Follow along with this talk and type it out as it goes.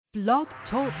Blog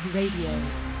Talk Radio.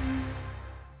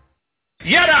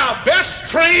 Yet our best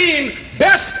trained,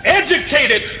 best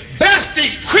educated, best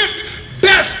equipped,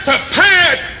 best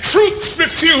prepared troops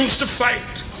refuse to fight.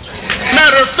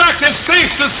 Matter of fact, it's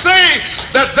safe to say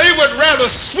that they would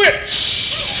rather switch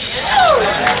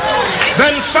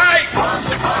than fight.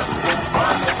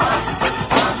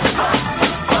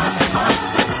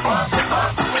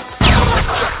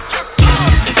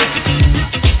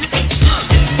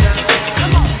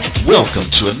 Welcome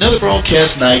to another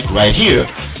broadcast night right here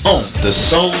on the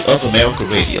Soul of America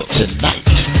Radio. Tonight,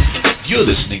 you're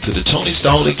listening to The Tony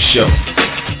Stallings Show.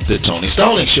 The Tony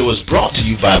Stallings Show is brought to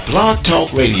you by Blog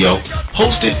Talk Radio,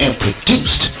 hosted and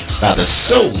produced by the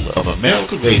Soul of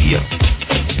America Radio.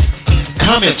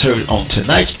 Comments heard on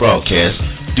tonight's broadcast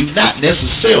do not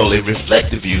necessarily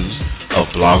reflect the views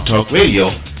of Blog Talk Radio,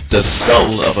 the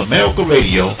Soul of America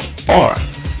Radio, or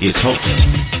its hosts.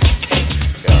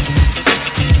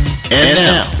 And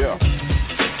now,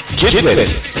 get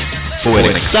ready for an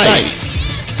exciting,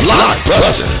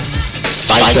 blockbuster,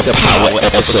 Fight the Power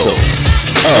episode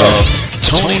of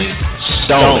Tony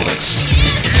Stallings.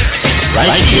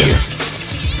 Right here,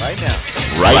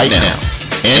 right now,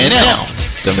 and now,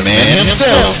 the man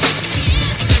himself,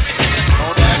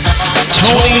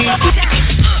 Tony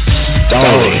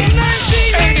Stallings.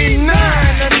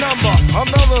 89 the number,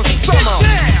 another summer.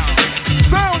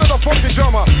 Sound of the funky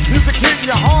drummer, music hitting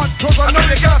your heart, cause I know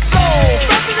you got soul.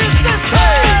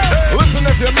 Hey, listen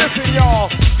if you're missing, y'all.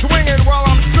 Swinging while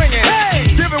I'm singing,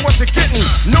 giving what you're getting,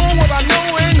 knowing what I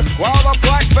knowin', while the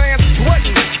black band's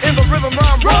sweating, in the rhythm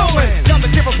I'm rolling. Gotta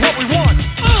give us what we want,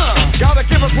 gotta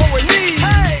give us what we need.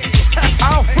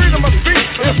 Our freedom of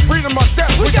speech is freedom of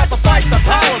death. We got to fight the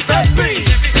powers that be.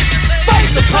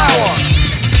 Fight the power.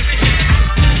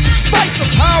 Fight the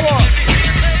power.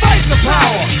 Fight the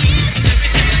power.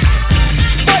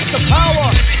 Fight the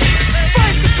power!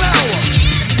 Fight the power!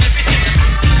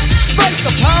 Fight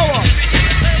the power!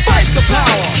 Fight the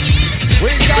power!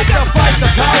 We got to fight the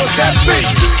powers that be!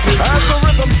 As the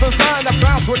rhythm's designed to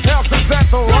bounce with calcium at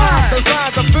the rise,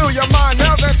 designed to fill your mind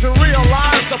now that you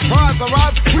realize the prize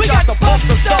arrives. We got to pump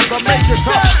the stuff to make you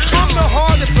tough. From the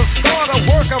heart, it's the start, a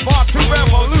work of art to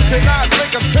revolutionize,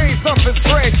 make a change, something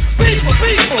strange. People,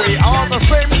 we are the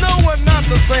same, no we're not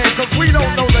the same, cause we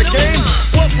don't know the game.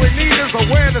 What we need is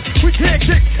awareness, we can't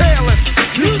get careless.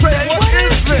 You say, what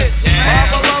is this? My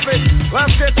beloved,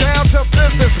 let's get down to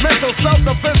business. Mental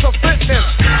self-defense of fitness.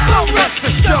 So much to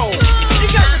show. You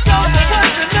got to go to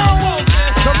work to know.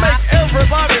 To make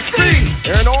everybody see.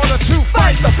 In order to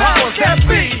fight the powers that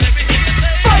be.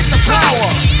 Fight the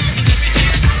power.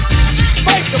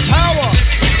 Fight the power.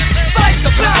 Fight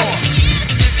the power.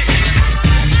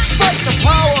 Fight the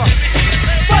power.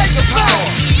 Fight the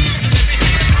power.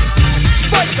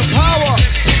 Fight the power.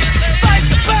 Fight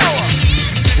the power.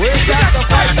 We got to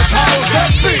fight the powers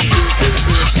that be.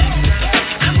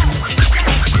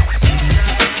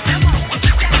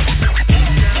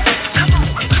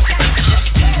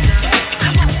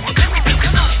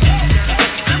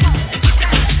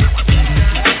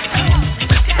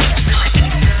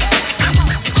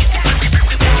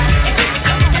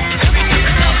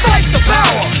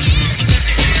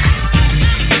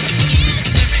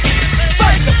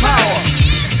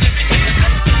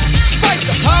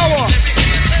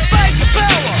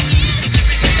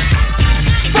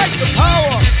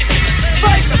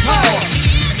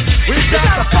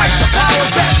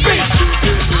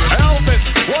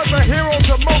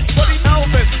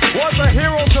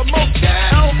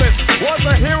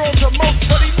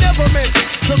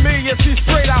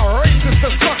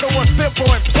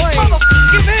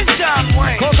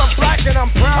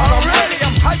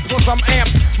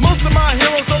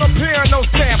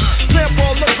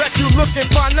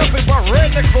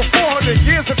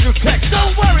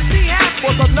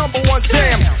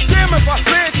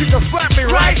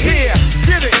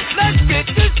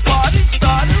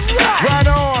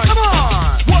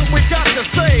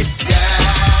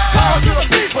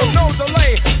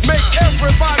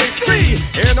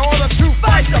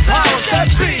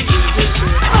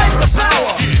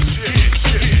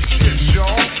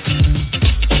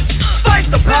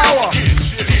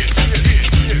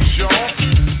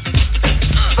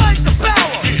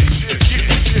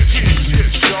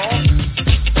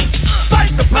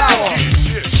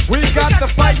 We got to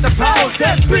fight the power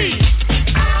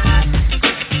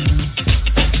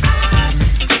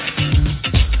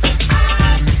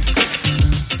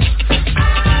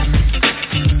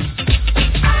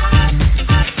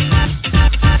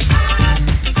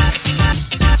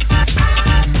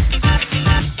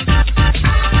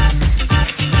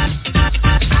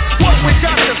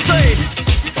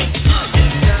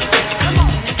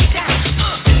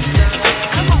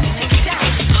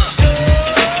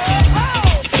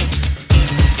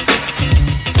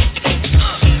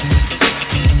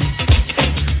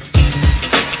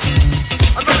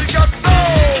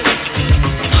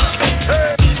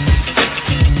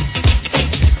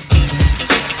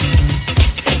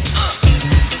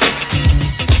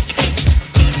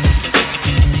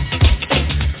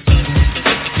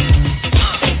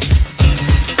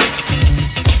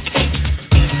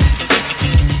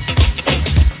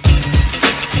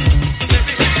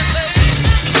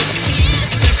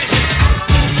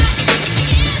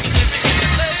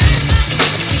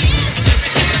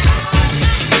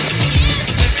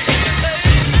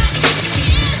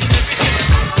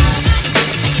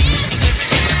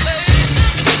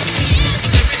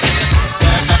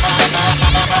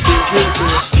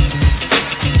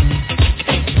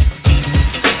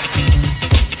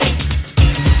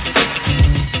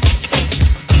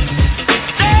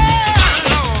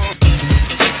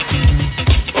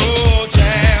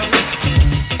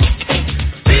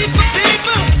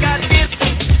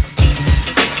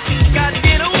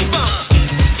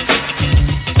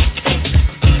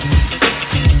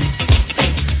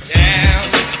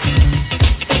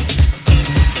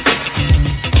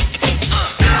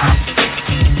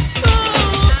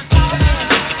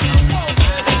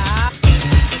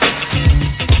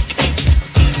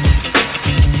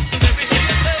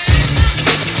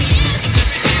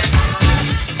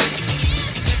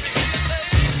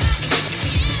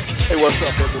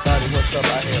stuff.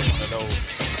 I had one of those.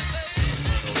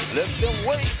 Let them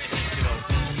wait. You know,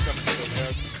 coming to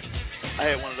America. I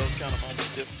had one of those kind of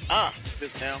moments.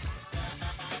 Just now.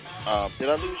 Did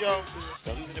I lose y'all?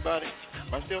 Did I lose anybody?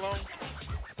 Am I still on?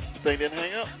 This thing didn't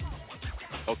hang up?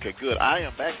 Okay, good. I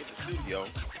am back in the studio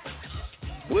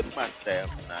with my staff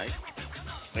tonight.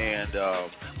 And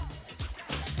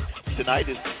tonight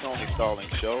is the Tony Stalling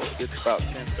Show. It's about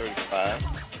 10:35.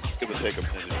 Give or take a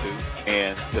minute or two.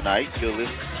 And tonight you'll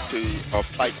listen to a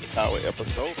Fight the Power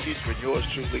episode featuring yours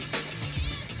truly,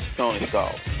 Tony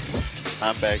Stall.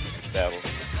 I'm back in the saddle.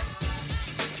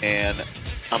 And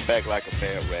I'm back like a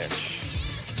bad rash.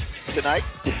 Tonight,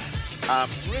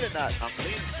 I'm leaning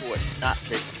toward not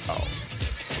taking calls.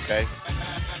 Okay?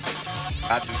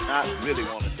 I do not really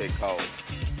want to take calls.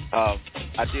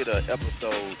 I did an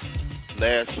episode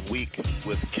last week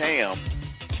with Cam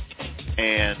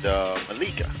and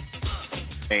Malika.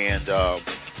 And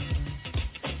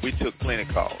we took plenty of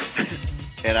calls.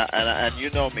 and you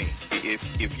know me.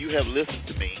 If you have listened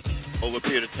to me over a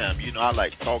period of time, you know I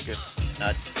like talking,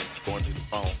 not going to the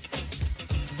phone,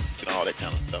 and all that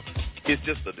kind of stuff. It's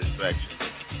just a distraction.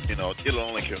 You know, it'll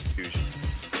only confuse you.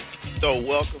 So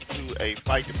welcome to a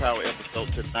Fight the Power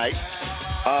episode tonight.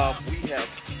 We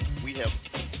have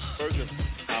Ferguson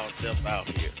ourselves out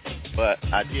here, but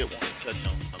I did want to touch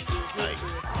on something tonight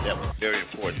that was very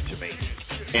important to me.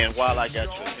 And while I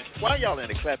got your attention, while y'all in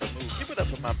the clapping mood, give it up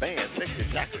for my band, Sexy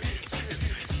Jackson.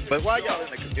 But while y'all in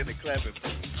the clapping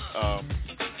mood,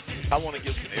 I want to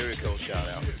give some area code shout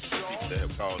out to people that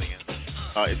have called in.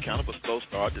 It's kind of a slow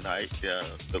start tonight.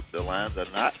 The lines are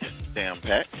not damn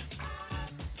packed.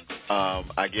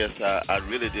 I guess I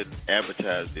really didn't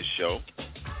advertise this show,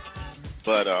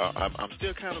 but I'm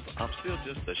still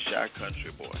just a shy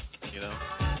country boy, you know.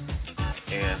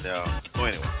 And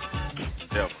anyway,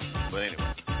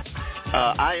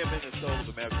 I am in the Soul of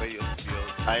America Radio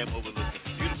Studios. I am overlooking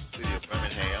the beautiful city of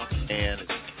Birmingham, and it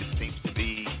seems to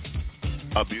be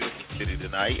a beautiful city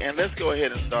tonight. And let's go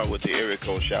ahead and start with the area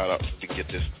code shout-out so we can get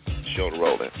this show to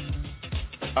rolling.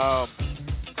 All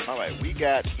right, we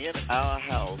got in our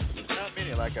house, there's not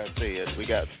many like I said. We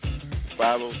got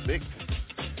 506.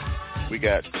 We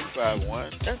got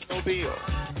 251. That's no deal.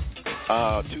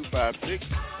 256,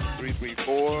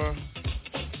 334,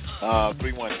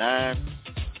 319,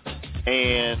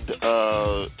 and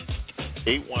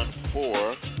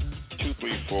 814,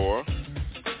 234,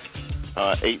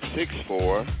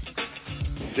 864,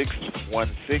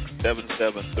 616,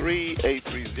 773,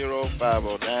 830,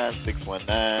 509,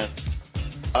 619,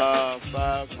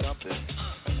 5 something.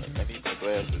 I need my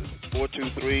glasses.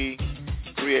 423,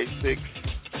 386,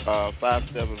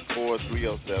 574,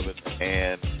 307,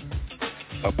 and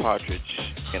a partridge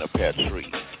in a pear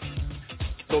tree.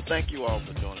 So thank you all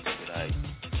for joining me tonight.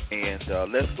 And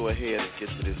let's go ahead and get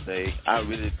to this thing. I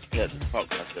really had to talk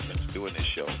myself into doing this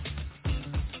show.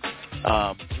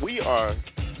 We are,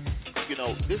 you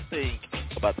know, this thing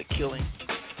about the killing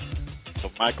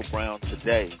of Michael Brown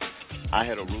today, I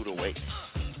had a rude awakening.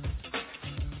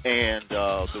 And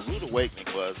the rude awakening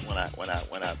was when I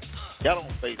got on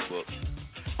Facebook.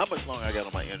 How much longer I got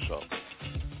on my intro?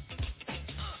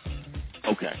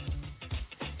 Okay.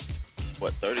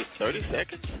 What, 30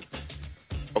 seconds?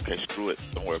 Okay, screw it.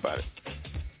 Don't worry about it.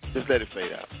 Just let it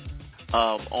fade out.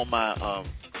 On my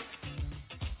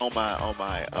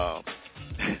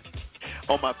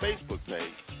Facebook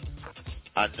page,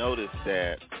 I noticed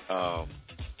that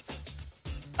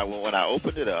when I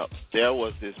opened it up, there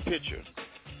was this picture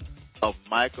of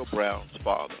Michael Brown's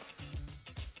father.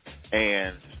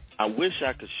 And I wish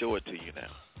I could show it to you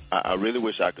now. I really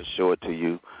wish I could show it to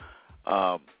you.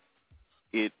 I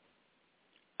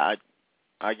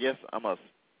guess I'm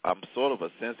sort of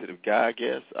a sensitive guy, I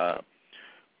guess.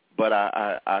 But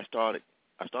I started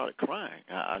crying.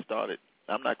 I'm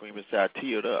not going to even say I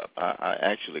teared up. I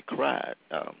actually cried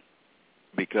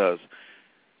because,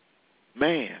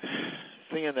 man,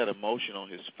 seeing that emotion on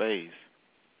his face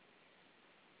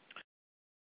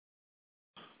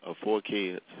of 4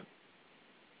 kids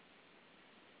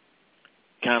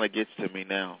kind of gets to me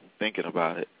now, thinking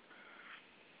about it.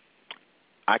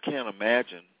 I can't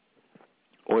imagine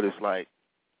what it's like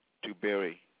to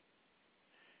bury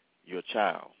your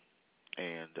child.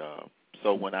 And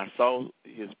so when I saw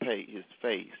his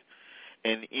face,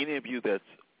 and any of you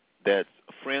that's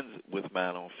friends with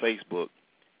mine on Facebook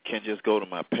can just go to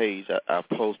my page. I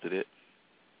posted it.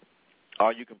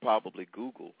 Or you can probably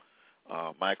Google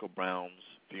Michael Brown's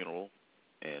funeral,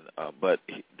 and but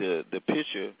the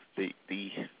picture, the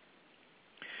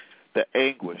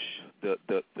anguish, the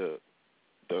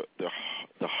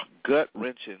gut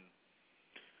wrenching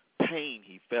pain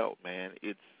he felt, man,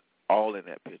 it's all in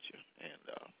that picture. And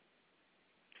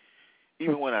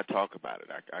not talk about it.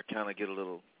 I kind of get a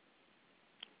little,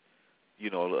 a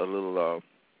little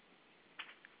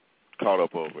caught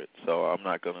up over it. So I'm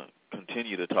not going to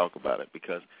continue to talk about it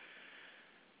because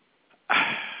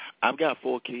I've got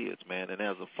 4 kids, man, and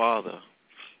as a father,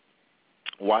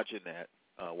 watching that,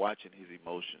 watching his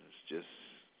emotions just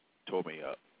tore me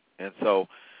up. And so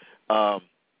I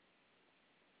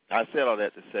said all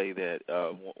that to say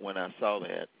that when I saw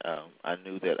that, I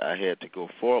knew that I had to go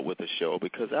forward with the show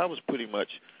because I was done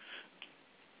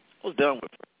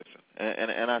with Ferguson,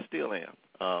 and I still am.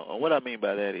 And what I mean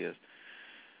by that is,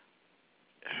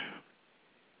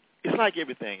 it's like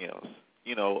everything else.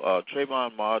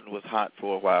 Trayvon Martin was hot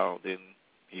for a while, then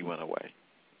he went away.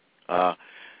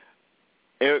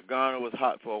 Eric Garner was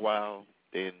hot for a while,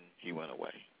 then he went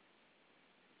away.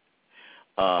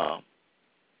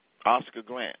 Oscar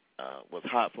Grant was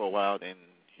hot for a while, then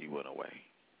he went away.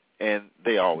 And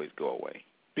they always go away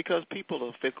because people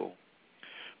are fickle.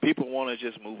 People want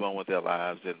to just move on with their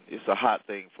lives, and it's a hot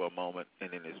thing for a moment,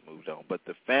 and then it's moved on. But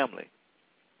the family,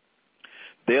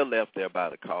 they're left there by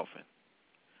the coffin.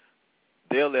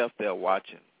 They're left there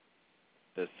watching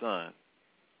their son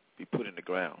be put in the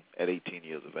ground at 18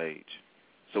 years of age.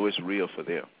 So it's real for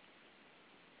them.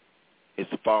 It's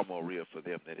far more real for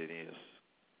them than it is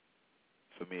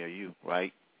for me or you,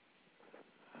 right?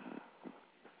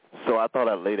 So I thought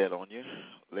I'd lay that on you,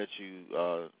 let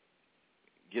you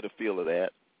get a feel of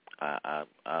that.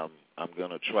 I'm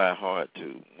going to try hard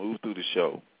to move through the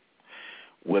show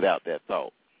without that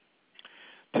thought.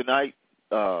 Tonight,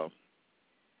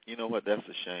 you know what, that's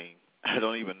a shame. I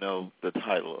don't even know the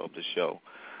title of the show.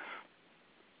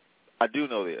 I do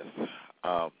know this.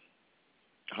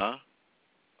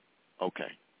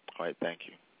 Okay. All right, thank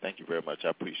you. Thank you very much. I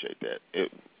appreciate that.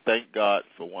 Thank God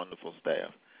for wonderful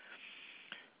staff.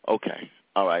 Okay.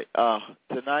 All right.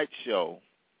 Tonight's show,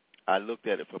 I looked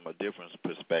at it from a different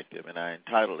perspective, and I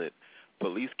entitled it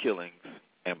Police Killings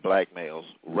and Blackmails,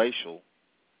 Racial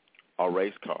or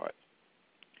Race Card.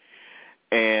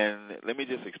 And let me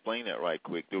just explain that right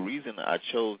quick. The reason I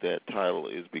chose that title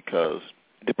is because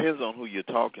it depends on who you're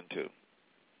talking to.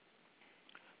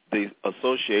 The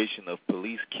Association of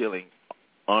Police Killing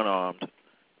Unarmed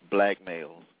Black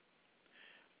Males,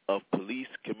 of police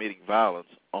committing violence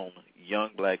on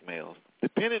young black males,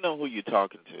 depending on who you're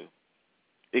talking to,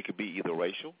 it could be either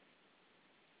racial,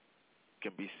 it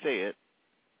can be said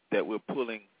that we're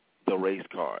pulling the race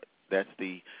card. That's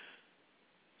the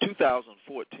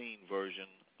 2014 version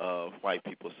of white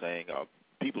people saying,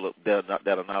 people that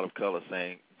are not of color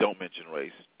saying, don't mention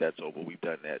race. That's over. We've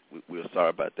done that. We're sorry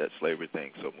about that slavery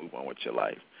thing, so move on with your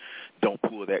life. Don't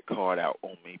pull that card out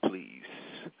on me, please.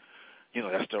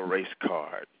 That's the race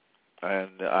card.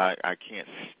 And I can't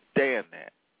stand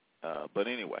that. But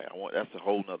anyway, that's a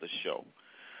whole nother show.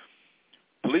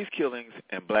 Police killings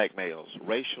and black males,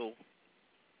 racial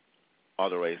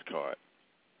or the race card.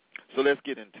 So let's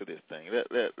get into this thing.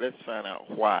 Let's find out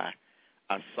why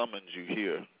I summoned you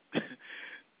here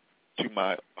to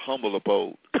my humble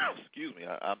abode. Excuse me.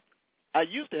 I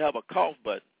used to have a cough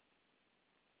button.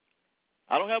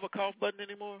 I don't have a cough button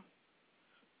anymore.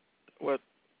 What?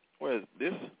 Where is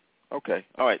this? Okay.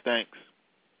 All right. Thanks.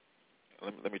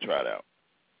 Let me try it out.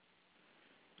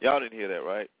 Y'all didn't hear that,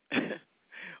 right?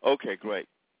 Okay. Great.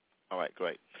 All right.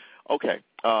 Great. Okay.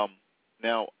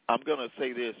 Now, I'm going to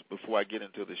say this before I get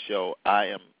into the show. I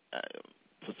am,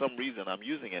 for some reason, I'm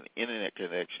using an internet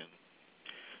connection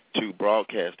to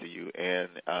broadcast to you, and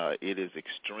it is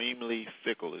extremely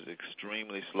fickle. It's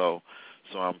extremely slow.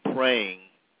 So I'm praying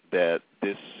that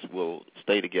this will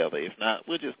stay together. If not,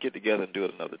 we'll just get together and do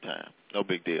it another time. No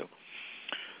big deal.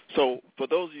 So for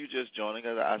those of you just joining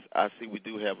us, I see we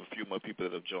do have a few more people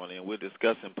that have joined in. We're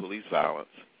discussing police violence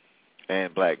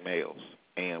and black males,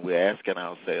 and we're asking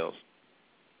ourselves,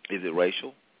 is it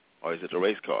racial or is it a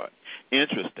race card?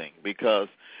 Interesting, because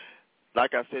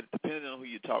like I said, depending on who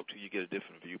you talk to, you get a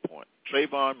different viewpoint.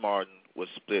 Trayvon Martin was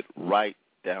split right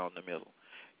down the middle.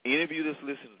 Any of you that's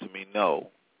listening to me know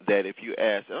that if you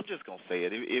ask, and I'm just going to say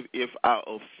it, if I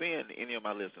offend any of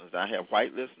my listeners, I have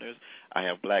white listeners, I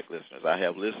have black listeners, I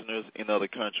have listeners in other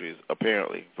countries,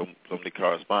 apparently, from the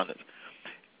correspondence.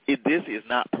 This is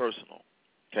not personal,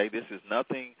 okay? This is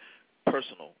nothing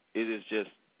personal. It is just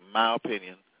my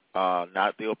opinion,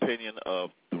 not the opinion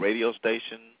of the radio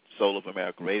station, Soul of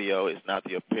America Radio. It's not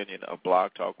the opinion of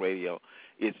Blog Talk Radio.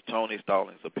 It's Tony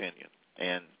Stallings' opinion.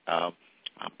 And I'm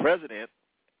president,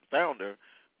 founder,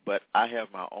 but I have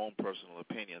my own personal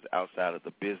opinions outside of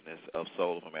the business of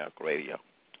Soul of America Radio.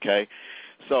 Okay?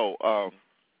 So,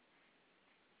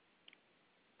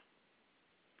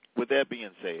 with that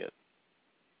being said,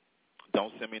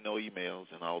 don't send me no emails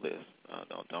and all this.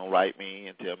 Don't write me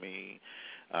and tell me.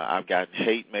 I've gotten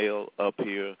hate mail up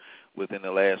here within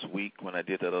the last week when I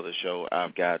did that other show.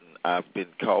 I've been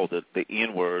called the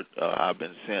N-word. I've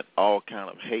been sent all kind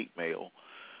of hate mail.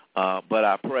 But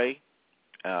I pray.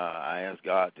 I ask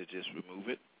God to just remove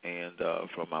it and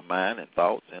from my mind and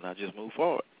thoughts, and I just move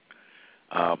forward.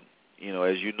 As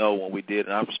you know, when we did,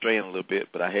 and I'm straying a little bit,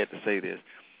 but I had to say this.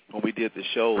 When we did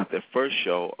the first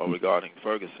show regarding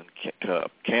Ferguson,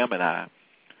 Cam and I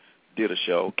did a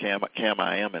show. Cam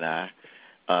I Am and I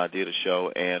did a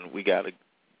show, and we got a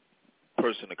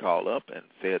person to call up and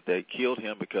said they killed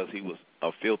him because he was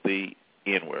a filthy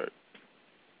N-word.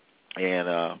 And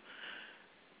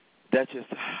that just,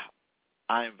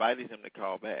 I invited him to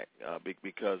call back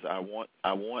because I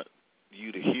want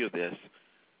you to hear this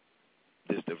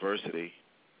diversity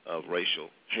of racial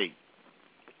hate.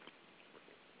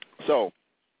 So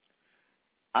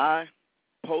I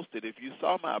posted, if you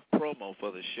saw my promo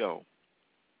for the show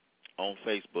on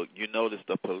Facebook, you noticed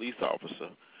a police officer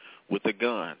with a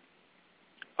gun,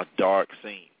 a dark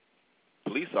scene,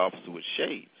 police officer with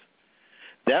shades.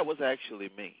 That was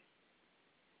actually me.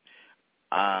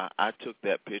 I took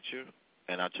that picture,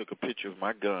 and I took a picture of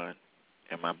my gun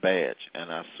and my badge,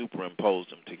 and I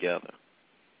superimposed them together.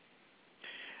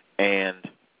 And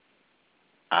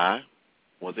I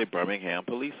was a Birmingham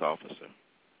police officer.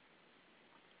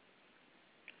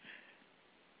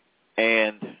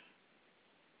 And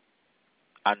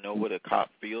I know what a cop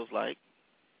feels like.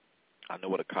 I know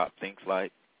what a cop thinks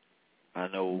like. I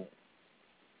know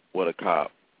what a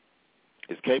cop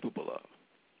is capable of.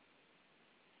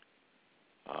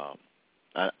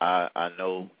 I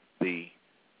know the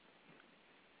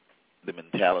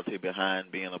mentality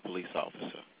behind being a police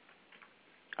officer.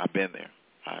 I've been there.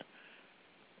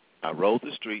 I rode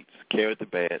the streets, carried the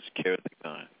badge, carried the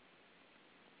gun.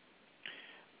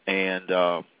 And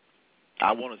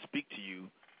I want to speak to you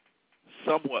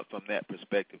somewhat from that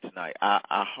perspective tonight.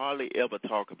 I hardly ever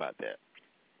talk about that.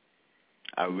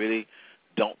 I really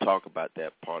don't talk about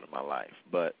that part of my life.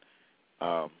 But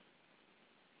I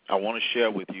want to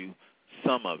share with you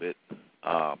some of it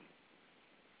to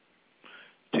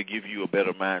give you a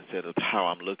better mindset of how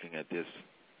I'm looking at this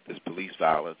police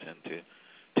violence, and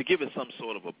to give it some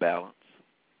sort of a balance.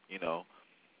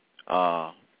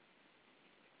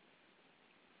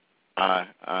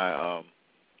 I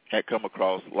had come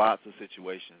across lots of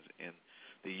situations in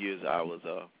the years I was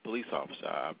a police officer.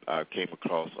 I came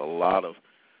across a lot of,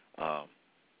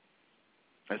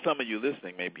 and some of you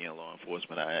listening may be in law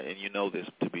enforcement, and you know this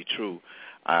to be true.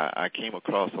 I came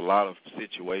across a lot of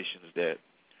situations that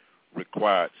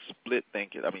required split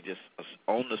thinking. I mean, just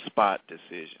on-the-spot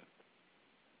decision.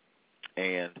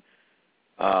 And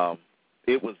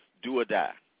it was do or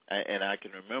die. And I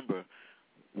can remember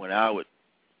when I would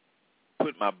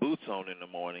put my boots on in the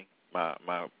morning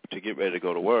to get ready to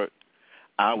go to work,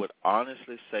 I would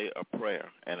honestly say a prayer,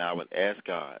 and I would ask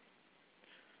God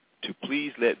to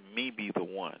please let me be the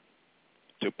one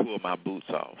to pull my boots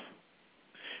off.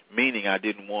 Meaning I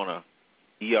didn't want a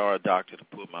ER doctor to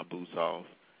pull my boots off.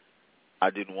 I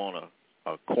didn't want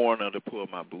a coroner to pull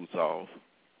my boots off.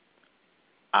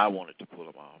 I wanted to pull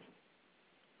them off.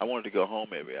 I wanted to go home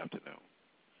every afternoon.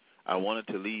 I wanted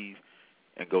to leave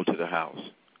and go to the house.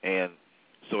 And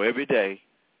so every day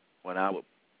when I would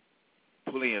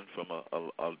pull in from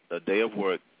a day of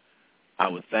work, I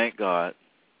would thank God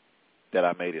that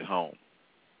I made it home.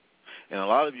 And a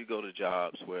lot of you go to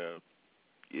jobs where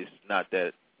it's not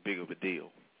that big of a deal.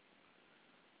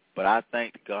 But I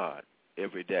thanked God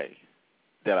every day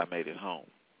that I made it home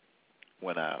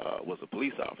when I was a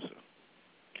police officer.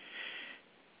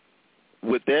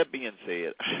 With that being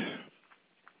said,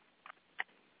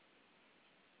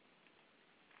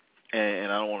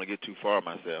 and I don't want to get too far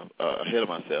ahead of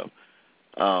myself,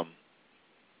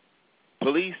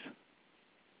 police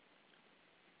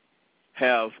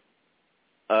have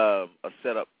a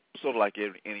setup sort of like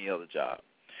any other job.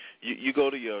 You go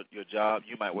to your job,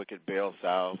 you might work at Bell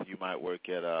South, you might work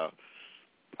at,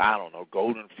 I don't know,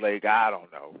 Golden Flake, I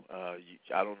don't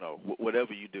know,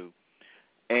 whatever you do.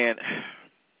 And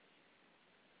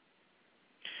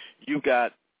you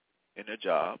got in a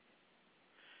job,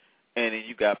 and then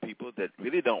you got people that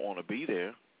really don't want to be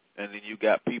there, and then you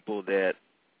got people that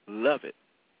love it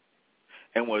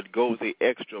and would go the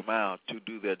extra mile to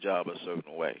do their job a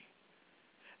certain way.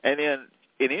 And then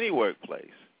in any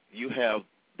workplace, you have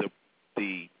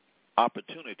the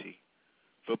opportunity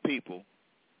for people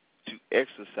to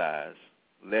exercise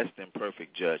less than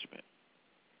perfect judgment.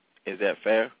 Is that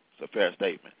fair? It's a fair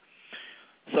statement.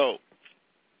 So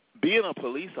being a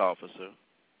police officer,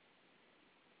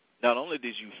 not only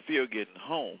did you fear getting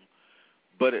home,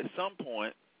 But at some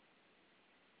point,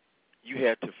 you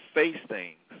had to face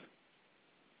things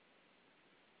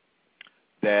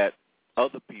that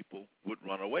other people would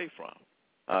run away from.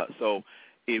 So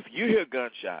if you hear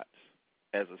gunshots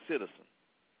as a citizen,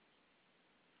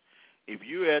 if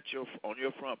you're on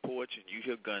your front porch and you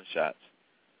hear gunshots,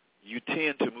 you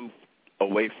tend to move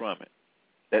away from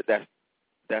it.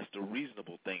 That's the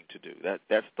reasonable thing to do.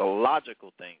 That's the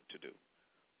logical thing to do.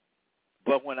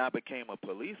 But when I became a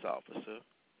police officer,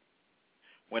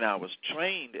 when I was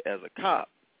trained as a cop,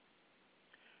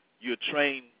 you're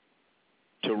trained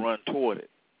to run toward it.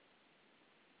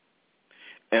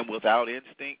 And without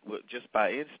instinct, just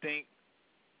by instinct,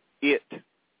 it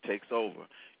takes over.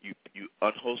 You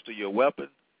unholster your weapon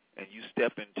and you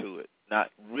step into it, not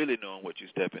really knowing what you're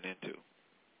stepping into.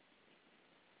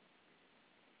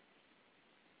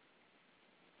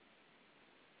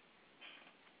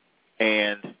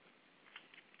 And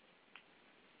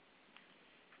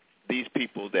these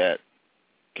people that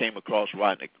came across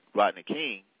Rodney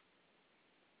King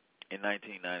in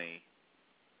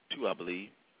 1992, I believe,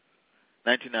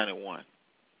 1991,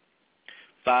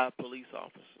 5 police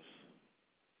officers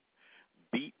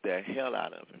beat the hell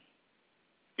out of him.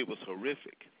 It was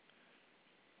horrific.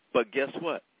 But guess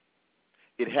what?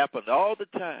 It happened all the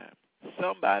time.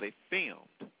 Somebody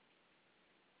filmed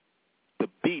the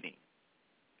beating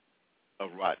of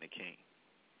Rodney King.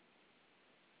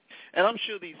 And I'm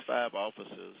sure these 5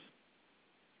 officers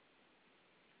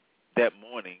that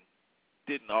morning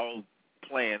didn't all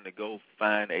plan to go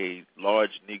find a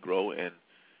large Negro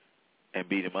and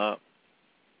beat him up.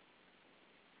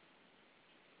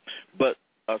 But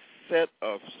a set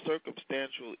of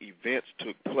circumstantial events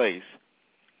took place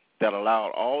that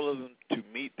allowed all of them to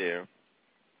meet there,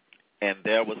 and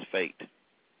there was fate.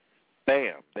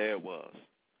 Bam, there it was.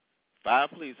 5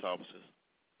 police officers,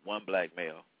 1 black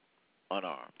male,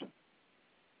 unarmed.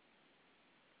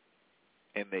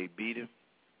 And they beat him,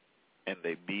 and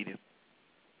they beat him,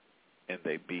 and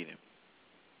they beat him,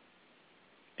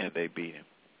 and they beat him.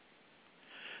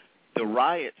 The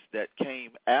riots that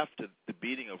came after the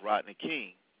beating of Rodney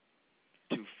King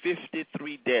to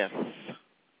 53 deaths,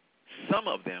 some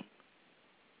of them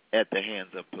at the hands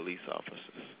of police officers.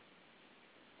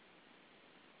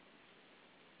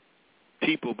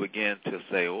 People began to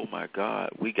say, oh, my God,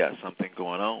 we got something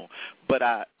going on. But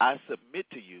I submit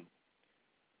to you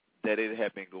that it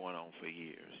had been going on for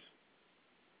years.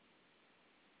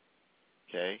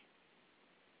 Okay?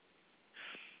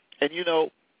 And, you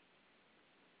know,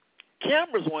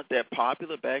 cameras weren't that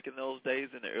popular back in those days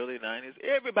in the early 90s.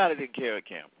 Everybody didn't carry a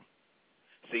camera.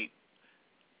 See,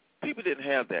 people didn't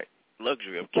have that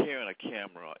luxury of carrying a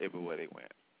camera everywhere they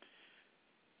went.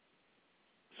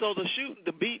 So the shooting,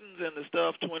 the beatings and the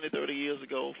stuff 20, 30 years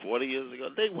ago, 40 years ago,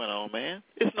 they went on, man.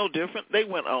 It's no different. They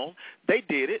went on. They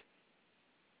did it.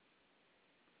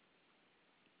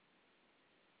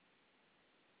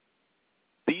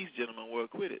 These gentlemen were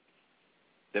acquitted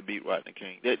that beat Rodney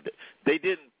King. They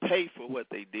didn't pay for what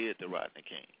they did to Rodney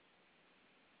King.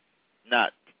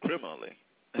 Not criminally.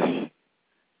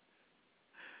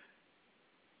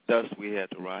 Thus, we had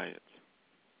the riots.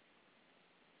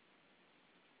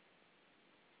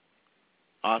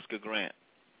 Oscar Grant.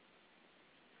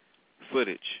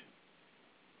 Footage.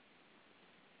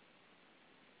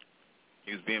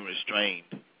 He was being restrained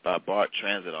by BART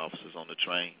transit officers on the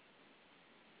train.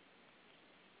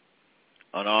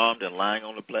 Unarmed and lying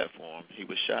on the platform, he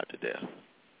was shot to death.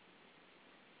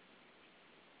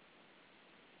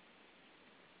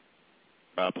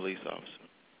 By a police officer.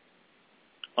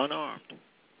 Unarmed.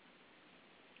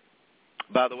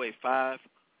 By the way, 5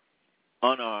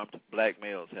 unarmed black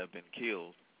males have been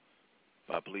killed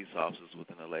by police officers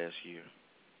within the last year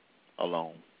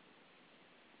alone.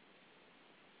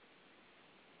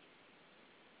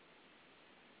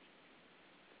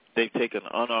 They've taken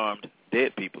unarmed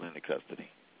dead people into custody.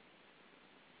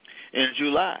 In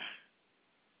July,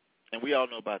 and we all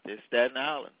know about this, Staten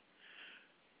Island,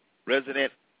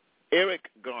 resident Eric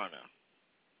Garner,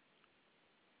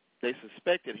 they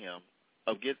suspected him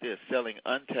of, get this, selling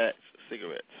untaxed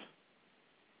cigarettes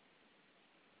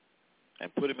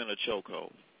and put him in a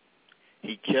chokehold.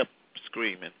 He kept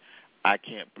screaming, I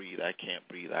can't breathe, I can't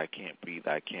breathe, I can't breathe,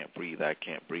 I can't breathe, I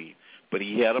can't breathe. But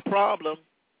he had a problem.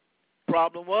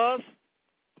 Problem was,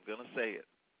 I'm going to say it,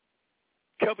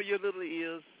 cover your little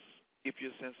ears if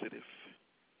you're sensitive.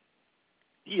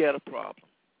 He had a problem.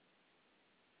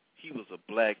 He was a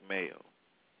black male.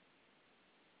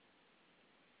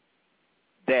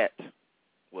 That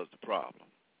was the problem.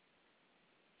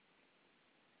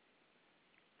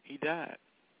 He died.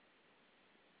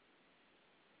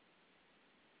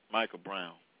 Michael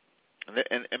Brown,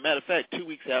 And matter of fact,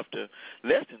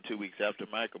 less than 2 weeks after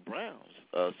Michael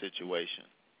Brown's situation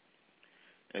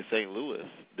in St. Louis,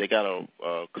 they got a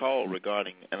call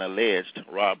regarding an alleged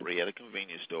robbery at a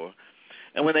convenience store.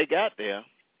 And when they got there,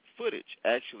 footage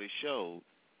actually showed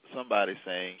somebody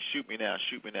saying, "Shoot me now,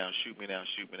 shoot me now, shoot me now,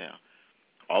 shoot me now."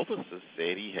 Officers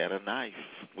said he had a knife.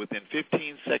 Within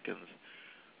 15 seconds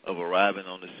of arriving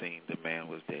on the scene, the man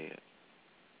was dead.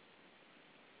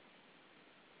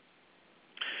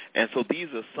 And so these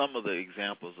are some of the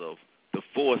examples of the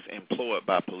force employed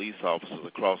by police officers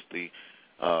across the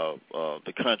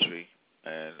country,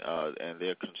 and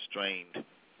they're constrained.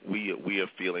 We are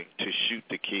feeling to shoot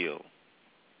to kill.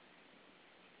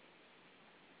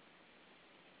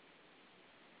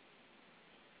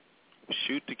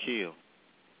 Shoot to kill.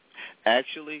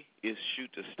 Actually, it's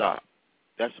shoot to stop.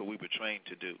 That's what we were trained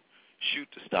to do. Shoot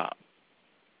to stop.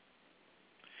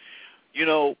 You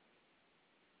know,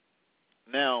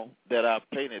 now that I've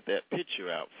painted that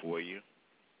picture out for you,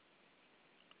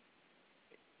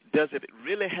 does it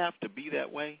really have to be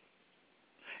that way?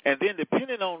 And then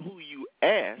depending on who you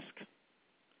ask,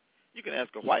 you can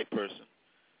ask a white person.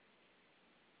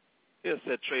 He'll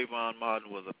say Trayvon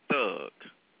Martin was a thug,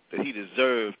 that he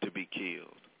deserved to be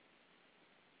killed.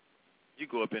 You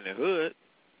go up in the hood,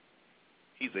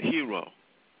 he's a hero.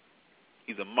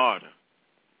 He's a martyr.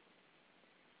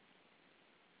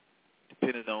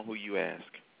 Depending on who you ask.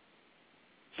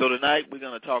 So tonight we're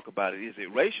going to talk about it. Is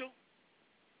it racial?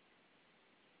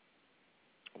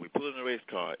 We pull in the race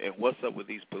card. And what's up with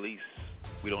these police?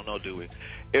 We don't know, do we?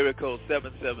 Area code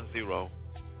 770.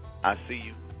 I see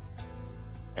you.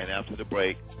 And after the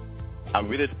break, I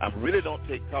really don't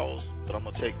take calls, but I'm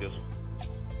going to take this one.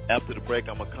 After the break,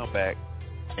 I'm going to come back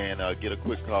and get a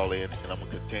quick call in, and I'm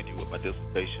going to continue with my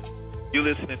dissertation. You're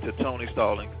listening to Tony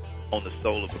Stallings on the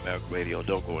Soul of America Radio.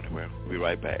 Don't go anywhere. We'll be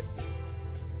right back.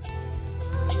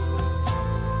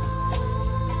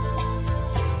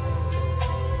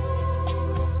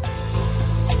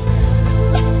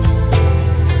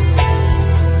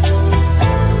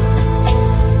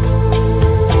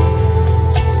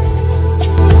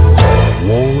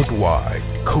 Worldwide,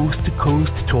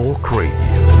 coast-to-coast talk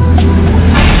radio.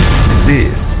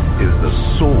 This is the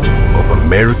Soul of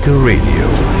America Radio.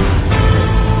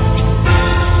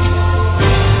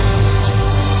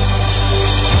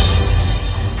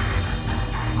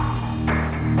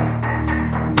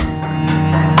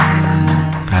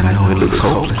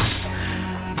 Hopeless.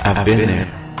 I've been there.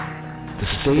 The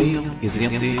stadium is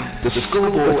empty. The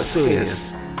scoreboard says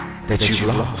that you've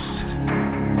lost.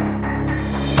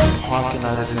 The parking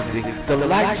lot is empty. The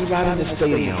lights are out in the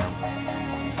stadium,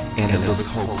 and it looks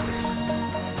hopeless.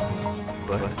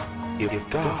 But if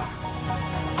God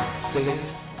says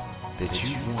that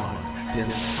you won, then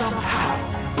somehow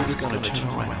it's going to turn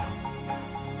around,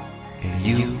 and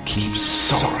you keep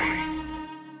soaring.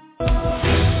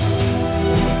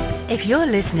 If you're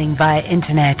listening via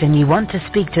internet and you want to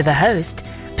speak to the host,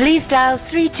 please dial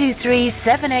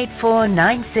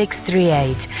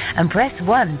 323-784-9638 and press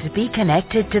 1 to be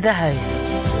connected to the host.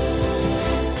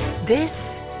 This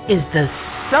is the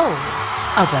Soul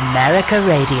of America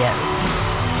Radio.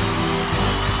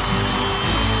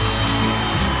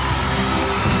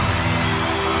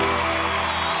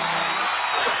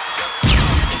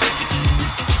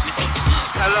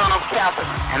 Hello, I'm Captain,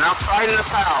 and I'm fighting the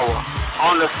power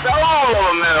on the Soul of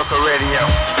America Radio.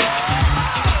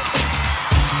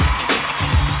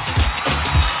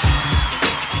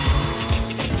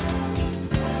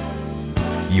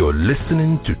 You're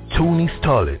listening to Tony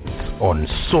Stallings on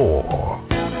Soul.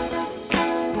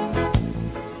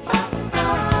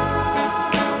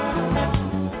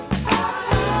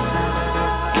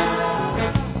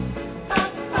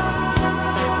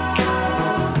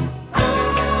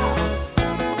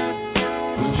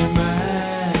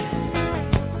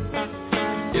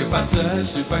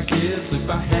 If I kiss, if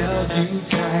I held you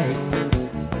tight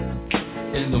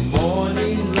in the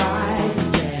morning light,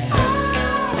 yeah.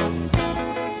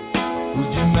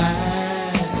 Would you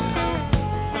mind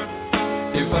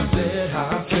if I said how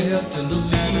I felt in the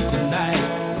lead tonight?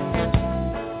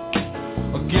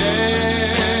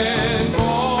 Again,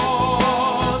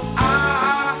 cause I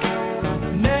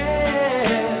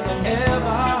never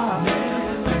ever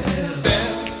felt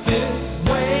this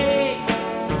way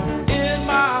in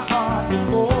my heart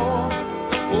before.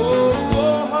 Oh,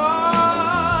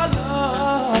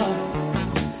 love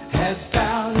has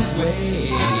found its way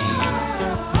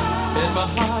in my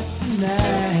heart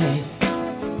tonight.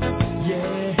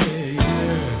 Yeah,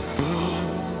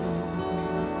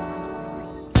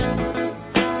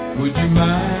 would you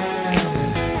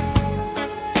mind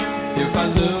if I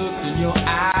looked in your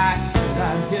eyes and I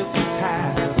hesitated?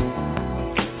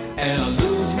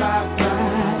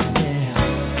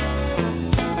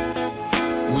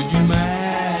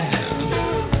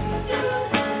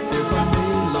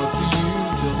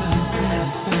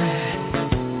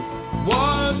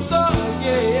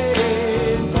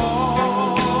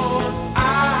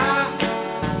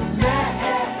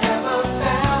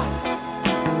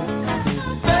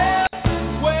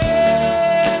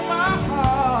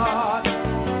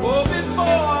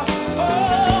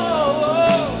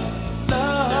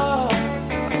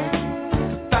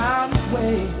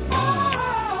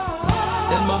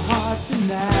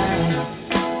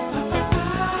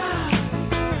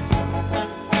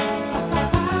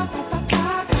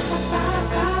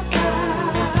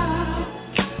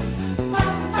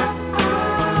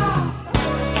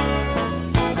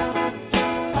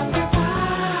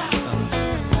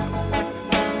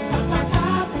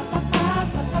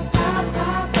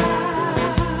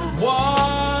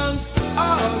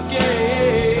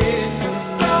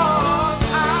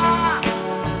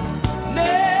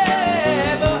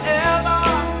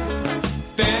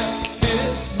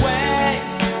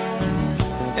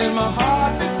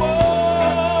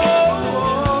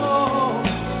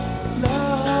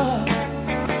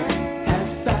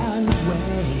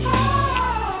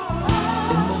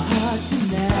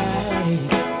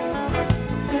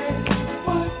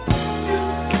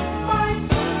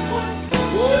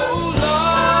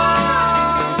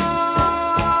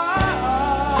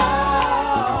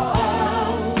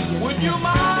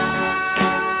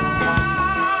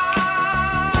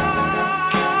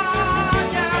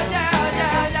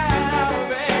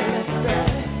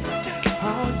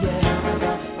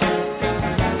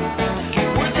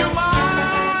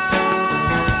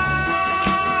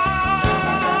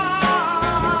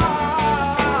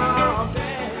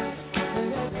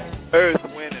 Earth,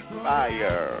 Wind, and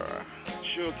Fire.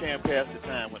 Sure can't pass the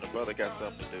time when a brother got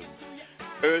something to do.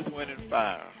 Earth, Wind, and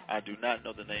Fire. I do not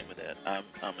know the name of that. I'm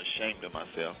ashamed of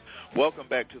myself. Welcome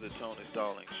back to the Tony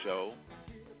Stallings Show.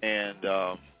 And wait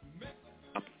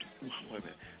a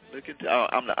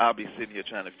minute. I'll be sitting here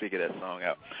trying to figure that song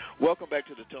out. Welcome back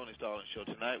to the Tony Stallings Show.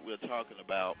 Tonight we're talking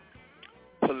about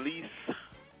police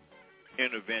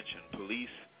intervention, police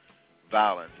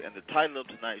violence. And the title of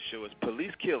tonight's show is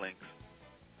Police Killings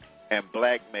and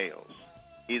Black Males.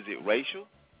 Is it racial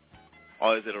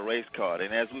or is it a race card?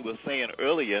 And as we were saying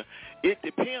earlier, it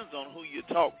depends on who you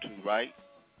talk to, right?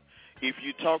 If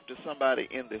you talk to somebody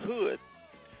in the hood,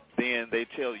 then they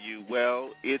tell you,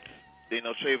 well,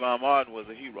 Trayvon Martin was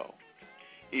a hero.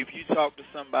 If you talk to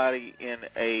somebody in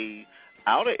a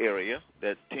outer area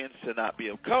that tends to not be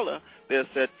of color, they'll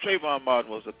say Trayvon Martin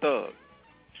was a thug.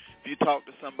 If you talk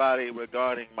to somebody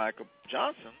regarding Michael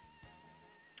Brown,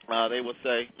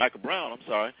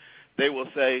 they will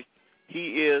say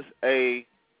he is a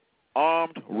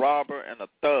armed robber and a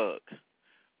thug.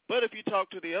 But if you talk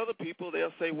to the other people,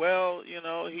 they'll say, well,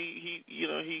 he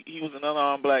was an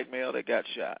unarmed black male that got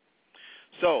shot.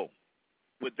 So,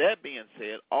 with that being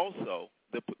said, also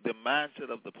the mindset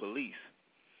of the police,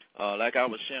 like I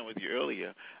was sharing with you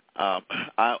earlier, I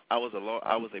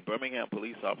was a Birmingham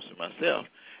police officer myself,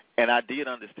 and I did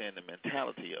understand the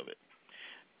mentality of it.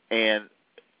 And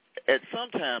at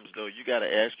sometimes, though, you got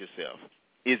to ask yourself,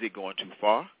 is it going too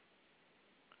far?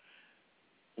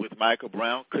 With Michael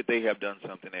Brown, could they have done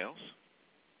something else?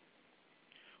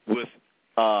 With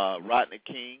Rodney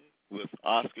King, with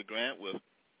Oscar Grant,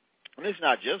 and it's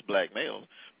not just black males,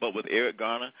 but with Eric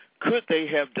Garner, could they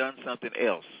have done something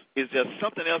else? Is there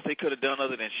something else they could have done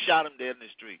other than shot him dead in the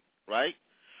street, right?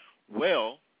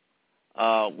 Well,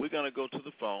 we're going to go to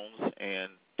the phones and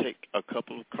take a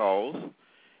couple of calls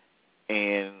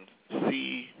and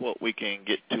see what we can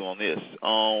get to on this.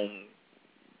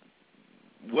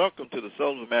 Welcome to the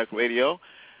Soul of America Radio.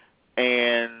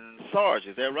 And Sarge,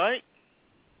 is that right?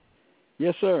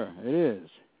 Yes, sir, it is.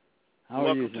 How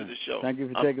Welcome are you, to the show. Thank you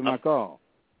for taking my call.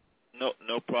 No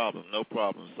problem,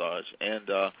 Sarge. And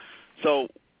so,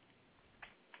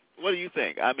 what do you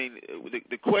think? I mean,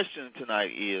 the question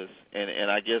tonight is, and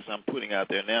I guess I'm putting out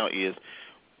there now is,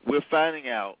 we're finding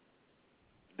out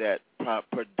that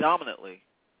predominantly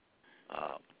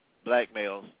black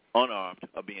males, unarmed,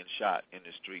 are being shot in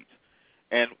the streets.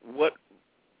 And what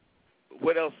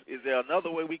else? Is there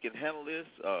another way we can handle this?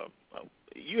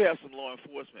 You have some law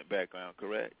enforcement background,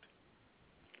 correct?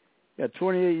 Yeah,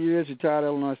 28 years, retired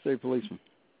Illinois State policeman.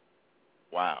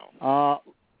 Wow.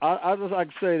 I just like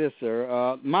to say this,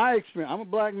 sir. My experience, I'm a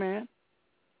black man,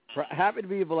 happy to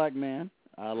be a black man.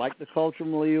 I like the cultural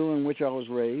milieu in which I was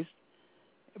raised.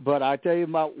 But I tell you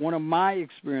about one of my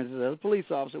experiences as a police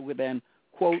officer with an,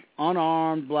 quote,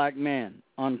 unarmed black man,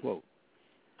 unquote.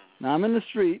 Now, I'm in the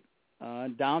street,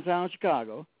 downtown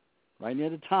Chicago, right near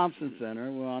the Thompson Center.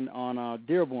 We're on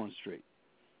Dearborn Street.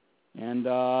 And,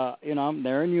 I'm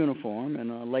there in uniform,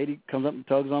 and a lady comes up and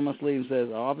tugs on my sleeve and says,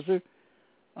 "Officer,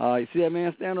 you see that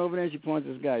man standing over there?" And she points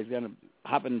at this guy. He's kind of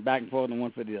hopping back and forth from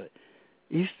one foot to the other.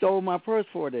 He stole my purse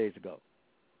 4 days ago.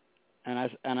 And I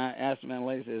asked the man,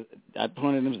 lady, I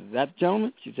pointed at him, "Is that the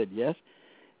gentleman?" She said, "Yes."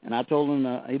 And I told him,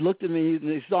 he looked at me,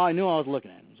 he saw I knew I was looking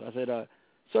at him. So I said,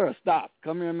 "Sir, stop.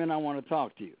 Come here a minute, I want to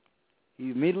talk to you." He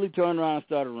immediately turned around and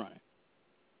started running.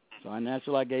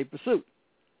 So I gave pursuit.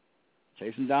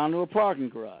 Chased him down to a parking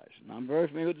garage. Now, I'm very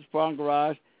familiar with this parking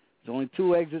garage. There's only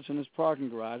 2 exits from this parking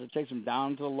garage. I chased him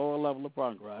down to the lower level of the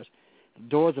parking garage. The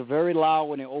doors are very loud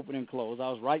when they open and close. I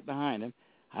was right behind him.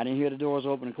 I didn't hear the doors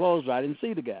open and close, but I didn't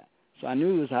see the guy. So I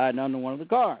knew he was hiding under one of the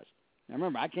cars. Now,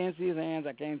 remember, I can't see his hands.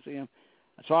 I can't see him.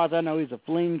 As far as I know, he's a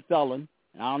fleeing felon,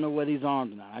 and I don't know whether he's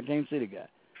armed or not. I can't see the guy.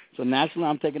 So naturally,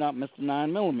 I'm taking out Mr.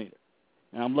 9mm,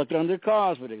 and I'm looking under the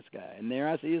cars for this guy, and there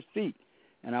I see his feet,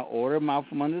 and I order him out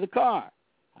from under the car.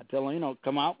 I tell him,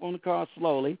 come out from the car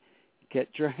slowly,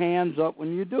 get your hands up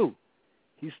when you do.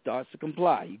 He starts to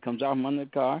comply. He comes out from under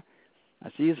the car.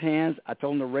 I see his hands. I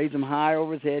told him to raise them high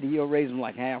over his head. He'll raise them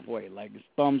like halfway, like his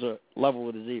thumbs are level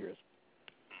with his ears.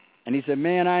 And he said,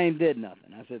 "Man, I ain't did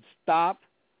nothing." I said, "Stop,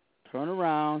 turn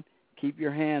around, keep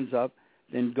your hands up,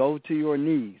 then go to your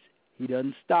knees." He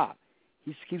doesn't stop.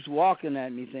 He keeps walking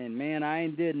at me saying, "Man, I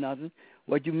ain't did nothing.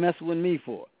 What you messing with me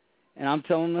for?" And I'm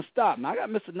telling him to stop. Now, I got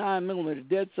Mr. 9mm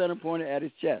dead center pointed at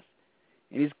his chest.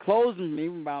 And he's closing me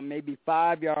from about maybe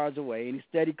 5 yards away, and he's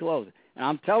steady closing. And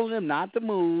I'm telling him not to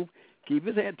move, keep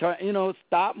his hand,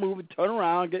 stop moving, turn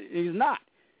around. He's not.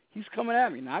 He's coming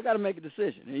at me. Now, I got to make a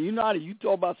decision. And you know how you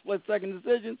talk about split-second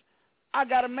decisions? I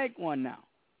got to make one now.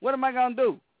 What am I going to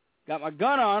do? got my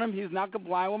gun on him. He's not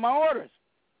complying with my orders.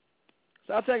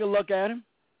 So I take a look at him.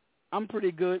 I'm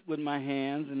pretty good with my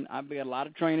hands, and I've got a lot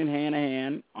of training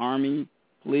hand-to-hand, Army,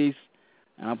 police,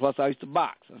 and plus I used to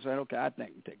box. I said, okay, I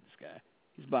think we can take this guy.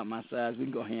 He's about my size. We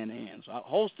can go hand-to-hand. So I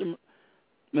holster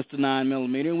Mr.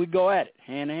 9mm, and we go at it,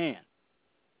 hand-to-hand.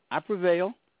 I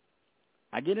prevail.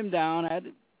 I get him down. I had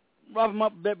to rough him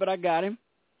up a bit, but I got him.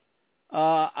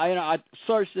 I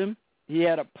searched him. He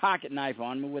had a pocket knife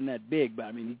on him. It wasn't that big, but,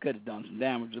 I mean, he could have done some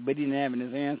damage, but he didn't have it in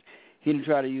his hands. He didn't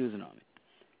try to use it on me.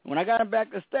 When I got him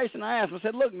back to the station, I asked him, I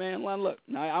said, look, man, look,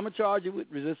 now I'm going to charge you with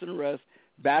resisting arrest,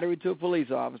 battery to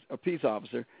a peace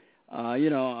officer,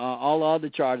 all the other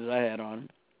charges I had on him.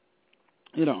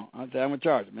 I said, I'm going to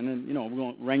charge him. And then, we're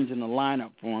going to arrange in the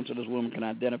lineup for him so this woman can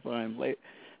identify him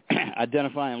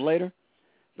later.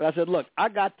 But I said, look, I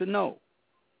got to know.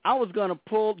 I was going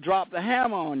to drop the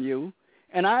hammer on you,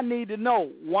 and I need to know,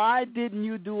 why didn't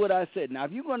you do what I said? Now,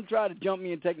 if you're going to try to jump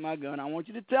me and take my gun, I want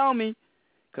you to tell me,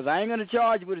 because I ain't going to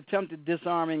charge you with attempted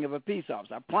disarming of a peace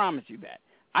officer. I promise you that.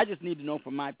 I just need to know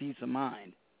for my peace of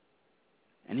mind.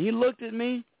 And he looked at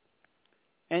me,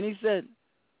 and he said,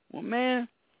 well, man,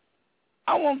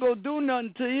 I won't go do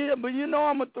nothing to you, but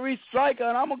I'm a 3-striker,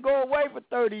 and I'm going to go away for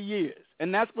 30 years.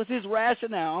 And that was his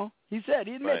rationale. He said,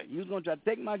 he admitted he was going to try to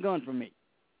take my gun from me.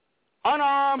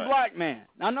 Unarmed black man.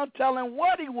 Now, no telling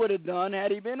what he would have done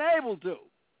had he been able to.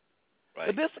 Right.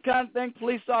 But this is the kind of thing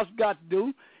police officers got to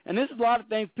do, and this is a lot of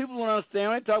things people don't understand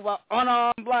when they talk about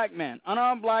unarmed black man.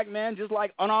 Unarmed black man, just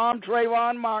like unarmed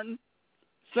Trayvon Martin,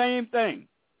 same thing.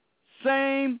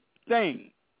 Same thing.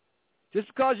 Just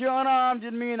because you're unarmed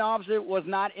didn't mean the officer was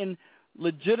not in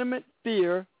legitimate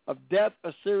fear of death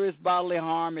or serious bodily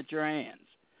harm at your hands.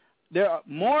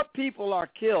 More people are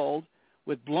killed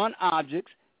with blunt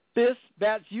objects, fists,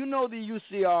 bats, the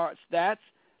UCR stats,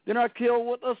 than are killed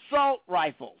with assault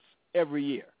rifles every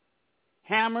year.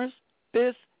 Hammers,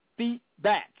 fists, feet,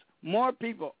 bats. More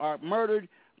people are murdered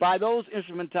by those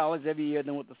instrumentalities every year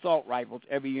than with assault rifles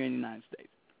every year in the United States.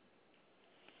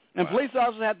 And police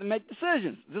officers have to make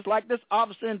decisions, just like this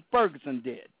officer in Ferguson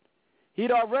did.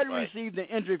 He'd already received an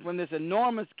injury from this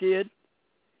enormous kid.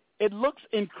 It looks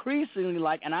increasingly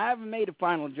like, and I haven't made a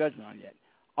final judgment on it yet,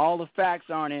 all the facts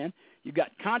aren't in. You've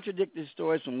got contradictory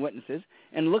stories from witnesses,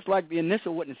 and it looks like the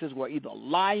initial witnesses were either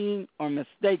lying or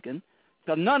mistaken,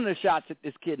 because none of the shots hit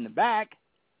this kid in the back.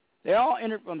 They all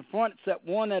entered from the front except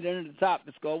one that entered the top of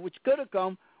the skull, which could have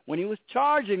come when he was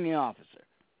charging the officer.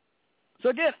 So,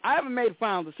 again, I haven't made a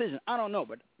final decision. I don't know.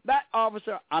 But that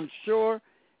officer, I'm sure,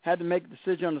 had to make a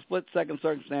decision under split-second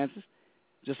circumstances,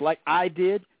 just like I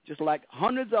did, just like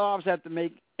hundreds of officers have to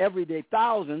make every day,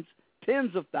 thousands,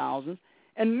 tens of thousands,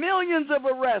 and millions of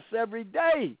arrests every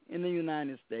day in the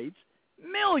United States,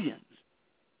 millions.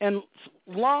 And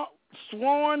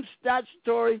sworn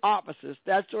statutory officers,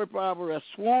 statutory power arrests,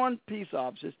 sworn peace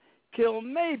officers, kill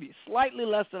maybe slightly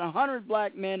less than 100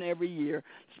 black men every year,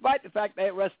 despite the fact they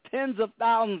arrest tens of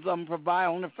thousands of them for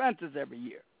violent offenses every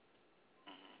year.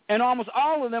 And almost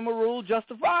all of them are ruled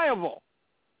justifiable.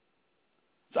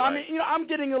 So, I mean, I'm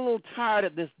getting a little tired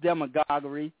of this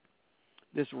demagoguery,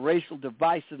 this racial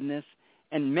divisiveness,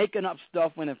 and making up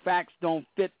stuff when the facts don't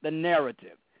fit the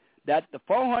narrative. That the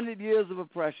 400 years of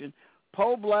oppression,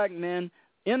 poor black men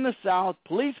in the South,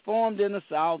 police formed in the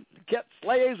South, kept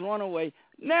slaves run away,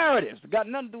 narratives. They've got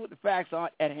nothing to do with the facts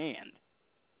at hand.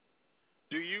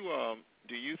 Do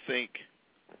you think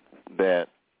that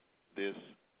this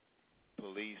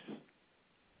police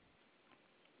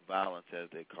violence, as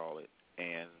they call it,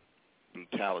 and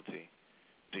brutality,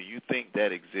 do you think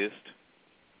that exists?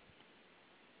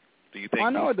 Do you think I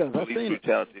know it does. I've seen it.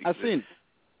 I've seen it.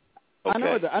 Okay. I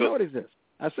know it. I know it exists.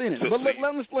 I've seen it. But let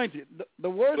me explain to you. The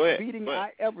worst beating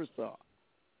I ever saw.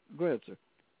 Go ahead, sir.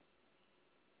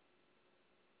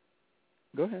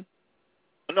 Go ahead.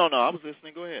 No, I was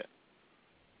listening. Go ahead.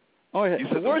 Oh, yeah.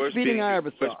 The worst beating I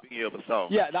ever saw. Worst beating you ever saw.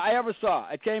 Yeah, I ever saw.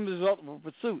 It came as a result of a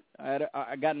pursuit.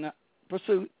 I got in a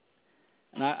pursuit,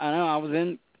 and I was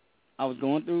in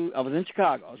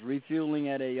Chicago. I was refueling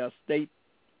at a state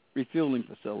refueling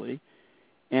facility,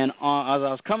 and as I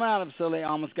was coming out of the facility, I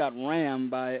almost got rammed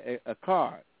by a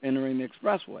car entering the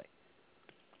expressway.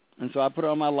 And so I put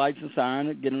on my lights and siren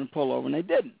to get them to pull over, and they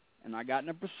didn't. And I got in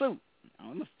a pursuit. I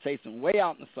was chasing way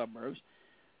out in the suburbs,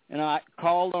 and I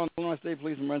called on Illinois State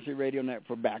Police Emergency Radio Network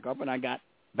for backup, and I got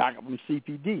backup from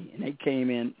CPD, and they came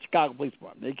in, Chicago Police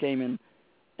Department. They came in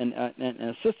and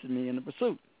assisted me in the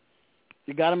pursuit.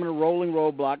 They got him in a rolling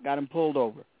roadblock, got him pulled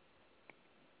over.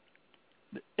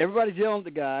 Everybody's yelling at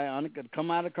the guy on it, could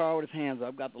come out of the car with his hands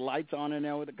up, got the lights on in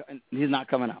there, with and he's not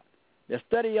coming out. They're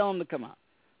steady yelling to come out.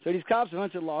 So these cops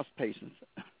eventually lost patience.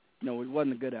 it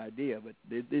wasn't a good idea, but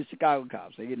they're Chicago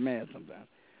cops. They get mad sometimes.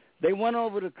 They went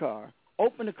over the car,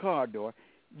 opened the car door,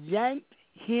 yanked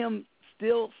him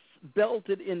still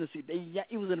belted in the seat.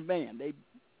 He was in a van. They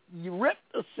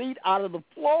ripped the seat out of the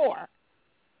floor,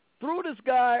 threw this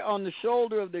guy on the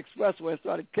shoulder of the expressway and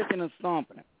started kicking and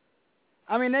stomping him.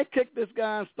 I mean, they kicked this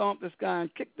guy and stomped this guy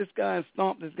and kicked this guy and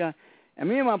stomped this guy. And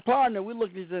me and my partner, we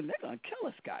looked at each other, they're going to kill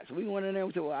this guy. So we went in there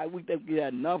and said, well, we think we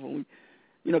had enough. And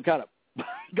we, kind of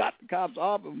got the cops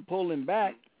off and pulled him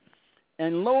back.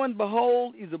 And lo and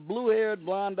behold, he's a blue-haired,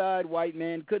 blonde-eyed white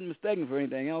man. Couldn't mistake him for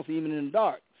anything else, even in the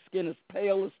dark. Skin is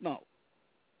pale as snow.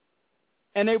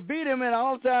 And they beat him, and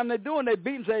all the time they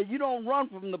beat him, say, you don't run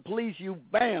from the police, you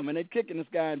bam. And they're kicking this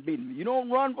guy and beating him. You don't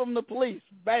run from the police,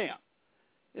 bam.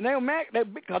 And they were mad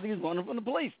because he was running from the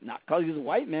police, not because he's a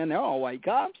white man. They're all white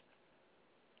cops.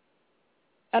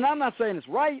 And I'm not saying it's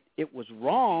right. It was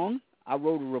wrong. I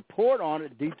wrote a report on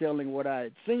it detailing what I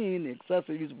had seen, the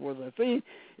excessive use of force I'd seen.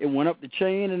 It went up the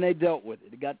chain, and they dealt with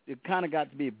it. It kind of got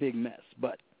to be a big mess.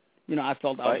 But, I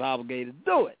felt I was obligated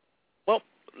to do it. Well,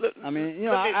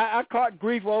 I caught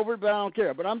grief over it, but I don't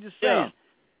care. But I'm just saying,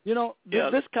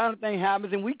 this kind of thing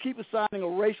happens, and we keep assigning a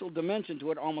racial dimension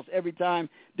to it almost every time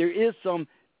there is some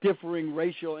differing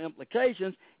racial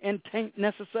implications, and tain't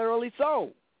necessarily so.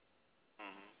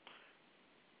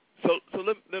 So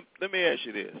let me ask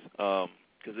you this,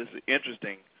 because it's an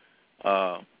interesting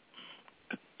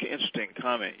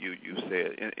comment you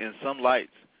said. In some lights,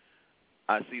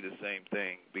 I see the same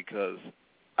thing because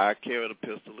I carry a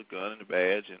pistol, a gun, and a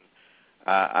badge, and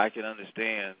I can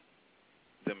understand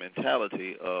the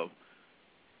mentality of,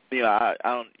 I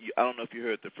don't know if you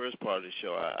heard the first part of the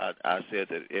show. I said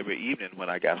that every evening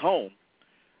when I got home,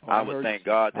 I would thank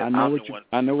God that I'm the one.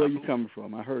 I know where you're coming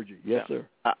from. I heard you. Yes, sir.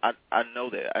 I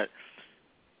know that.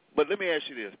 But let me ask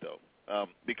you this, though,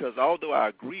 because although I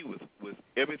agree with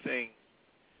everything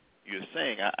you're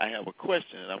saying, I have a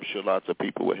question, and I'm sure lots of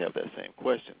people would have that same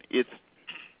question. It's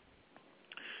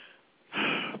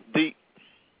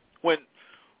when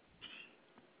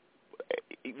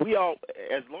we all,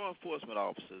 as law enforcement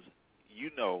officers,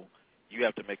 you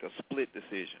have to make a split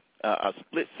decision, a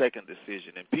split-second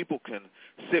decision, and people can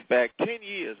sit back 10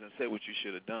 years and say what you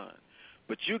should have done.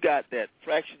 But you got that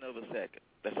fraction of a second.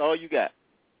 That's all you got.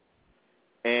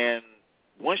 And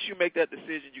once you make that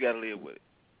decision, you got to live with it.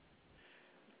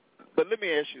 But let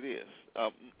me ask you this.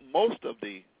 Most of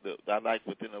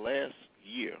within the last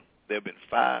year, there have been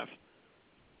 5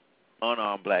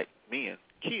 unarmed black men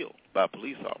killed by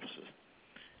police officers.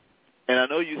 And I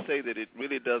know you say that it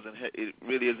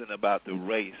really isn't about the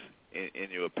race,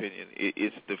 in your opinion.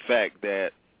 It's the fact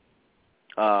that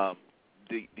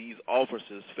these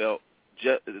officers felt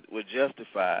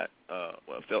justified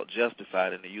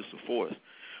in the use of force.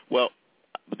 Well,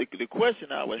 the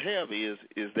question I would have is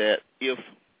that if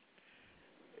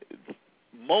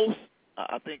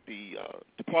I think the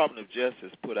Department of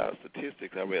Justice put out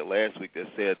statistics I read last week that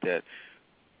said that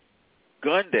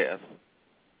gun deaths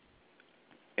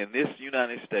in this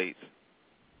United States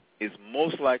is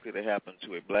most likely to happen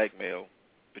to a black male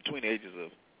between the ages of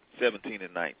 17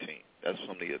 and 19. That's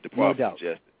from the Department of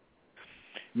Justice.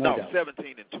 No,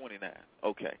 17 and 29.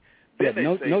 Okay. Then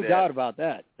no doubt about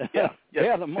that. Yeah, they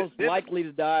are the most likely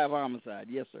to die of homicide.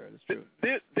 Yes, sir. That's true.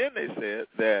 Then they said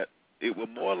that it will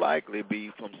more likely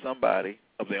be from somebody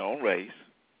of their own race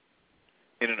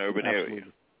in an urban area.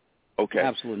 Okay.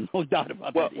 Absolutely. No doubt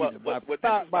about that either.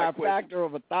 By a factor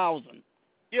of 1,000.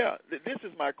 Yeah. This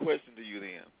is my question to you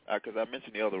then, because I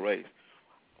mentioned the other race.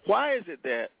 Why is it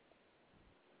that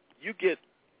you get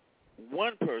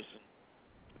one person,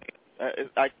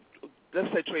 let's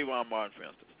say Trayvon Martin, for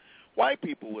instance. White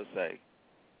people would say,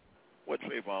 well,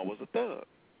 Trayvon was a thug.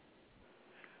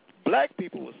 Black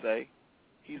people would say,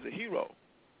 he's a hero.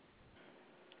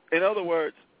 In other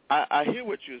words, I hear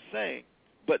what you're saying,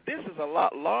 but this is a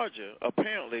lot larger,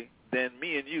 apparently, than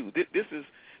me and you. This is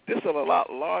a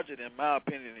lot larger than my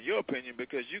opinion and your opinion,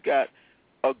 because you got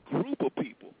a group of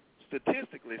people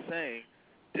statistically saying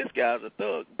this guy's a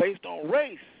thug based on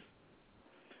race.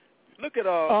 Look at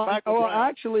Michael Brown.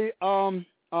 Actually,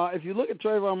 if you look at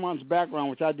Trayvon Martin's background,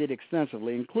 which I did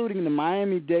extensively, including the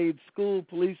Miami-Dade School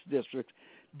Police District's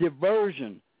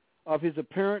diversion of his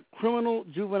apparent criminal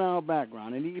juvenile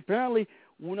background, and he apparently,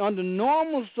 under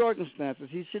normal circumstances,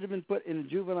 he should have been put in the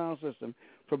juvenile system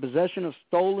for possession of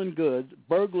stolen goods,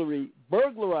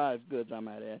 burglarized goods, I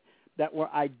might add, that were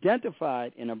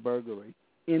identified in a burglary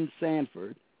in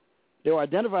Sanford. They were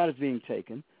identified as being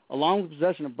taken, along with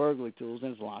possession of burglary tools in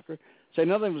his locker, say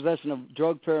another in possession of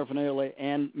drug paraphernalia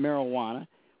and marijuana,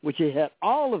 which he had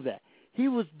all of that. He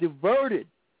was diverted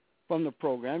from the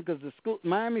program because the school,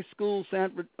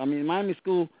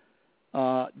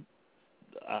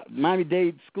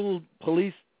 Miami-Dade School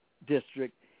Police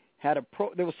District had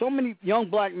there were so many young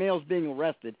black males being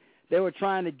arrested, they were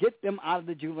trying to get them out of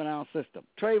the juvenile system.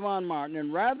 Trayvon Martin,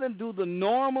 and rather than do the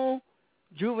normal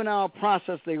juvenile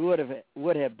process they would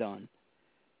have done,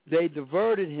 they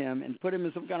diverted him and put him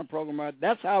in some kind of program.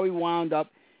 That's how he wound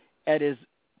up at his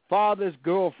father's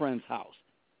girlfriend's house.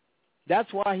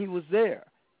 That's why he was there,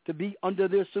 to be under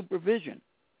their supervision.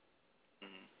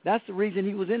 That's the reason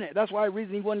he was in it. That's why the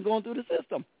reason he wasn't going through the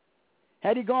system.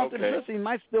 Had he gone through the system, he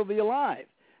might still be alive.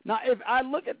 Now, if I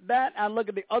look at that, I look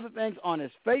at the other things on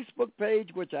his Facebook page,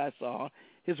 which I saw,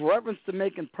 his reference to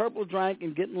making purple drink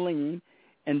and getting lean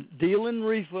and dealing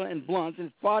reefer and blunts, and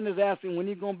his partner's asking when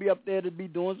he's going to be up there to be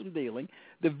doing some dealing.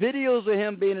 The videos of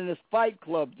him being in this fight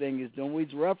club thing he's doing, where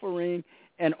he's refereeing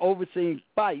and overseeing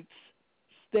fights,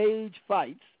 stage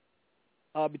fights,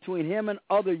 between him and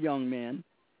other young men.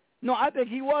 No, I think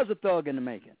he was a thug in the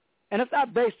making. And it's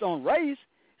not based on race.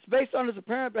 It's based on his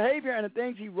apparent behavior and the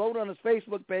things he wrote on his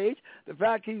Facebook page, the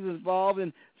fact he was involved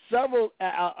in several,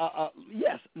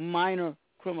 minor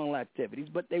criminal activities,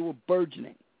 but they were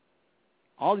burgeoning.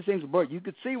 All these things were burgeoning. You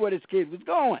could see where this kid was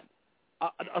going.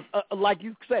 Like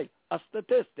you say, a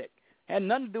statistic. Had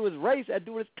nothing to do with race, had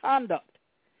to do with his conduct.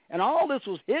 And all this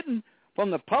was hidden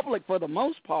from the public for the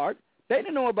most part. They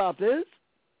didn't know about this.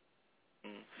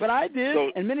 But I did,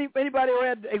 and anybody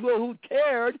who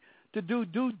cared to do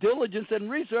due diligence and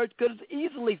research could have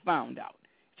easily found out.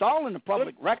 It's all in the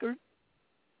public record.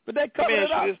 But they covered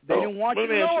it up. They didn't want you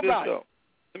to know about it.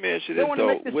 Let me ask you this, they want to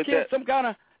make this kid some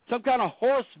kind of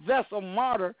horse vessel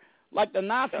martyr like the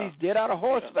Nazis did out of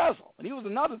horse vessel. And he was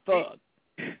another thug.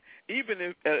 Even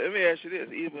if, let me ask you this,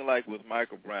 even like with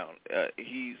Michael Brown,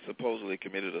 he supposedly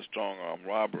committed a strong-arm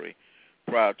robbery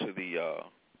prior to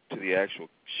the actual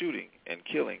shooting and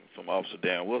killing from Officer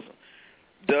Darren Wilson.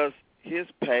 Does his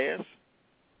past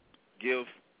give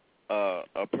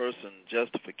a person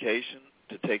justification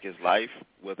to take his life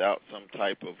without some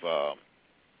type of,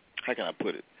 how can I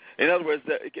put it? In other words,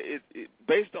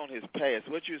 based on his past,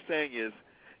 what you're saying is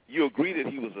you agree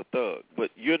that he was a thug,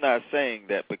 but you're not saying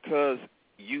that because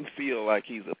you feel like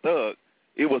he's a thug,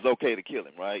 it was okay to kill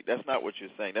him, right? That's not what you're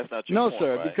saying. That's not your point,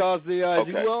 sir, right? Because as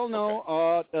you well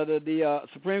know, the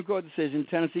Supreme Court decision,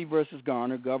 Tennessee versus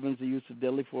Garner, governs the use of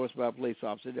deadly force by a police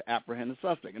officer to apprehend a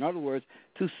suspect. In other words,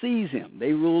 to seize him.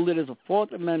 They ruled it as a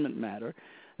Fourth Amendment matter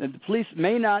that the police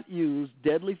may not use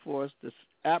deadly force to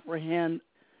apprehend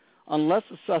unless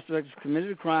the suspect has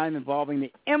committed a crime involving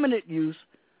the imminent use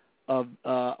of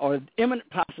or imminent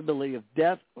possibility of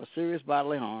death or serious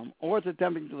bodily harm, or is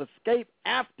attempting to escape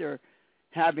after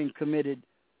having committed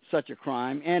such a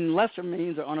crime, and lesser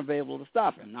means are unavailable to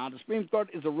stop him. Now, the Supreme Court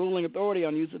is a ruling authority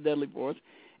on use of deadly force,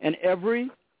 and every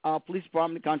police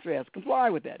department in the country has to comply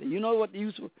with that. And you know what the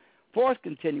use of force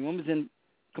continuum is in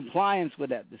compliance with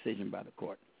that decision by the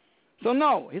court. So,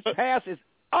 no, his past is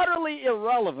utterly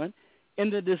irrelevant in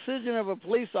the decision of a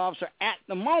police officer at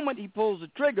the moment he pulls the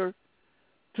trigger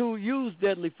to use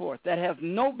deadly force. That has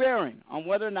no bearing on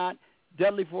whether or not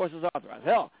deadly force is authorized.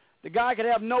 Hell, the guy could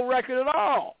have no record at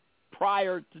all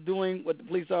prior to doing what the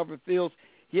police officer feels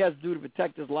he has to do to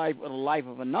protect his life or the life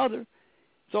of another.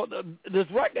 So this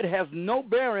record has no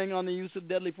bearing on the use of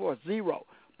deadly force, zero.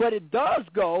 But it does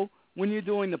go when you're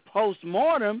doing the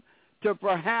post-mortem to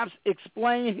perhaps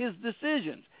explain his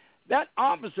decisions. That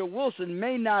Officer Wilson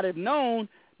may not have known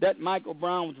that Michael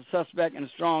Brown was a suspect in a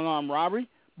strong-arm robbery,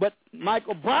 but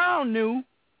Michael Brown knew,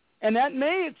 and that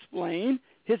may explain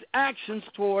his actions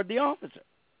toward the officer.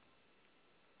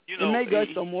 You know, it may go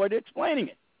somewhere to explaining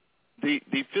it.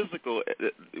 The physical,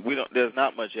 there's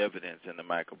not much evidence in the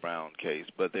Michael Brown case,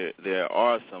 but there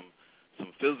are some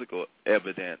physical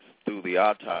evidence through the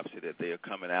autopsy that they are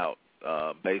coming out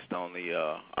based on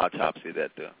the autopsy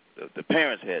that the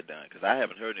parents had done, because I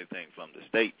haven't heard anything from the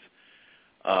states.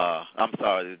 I'm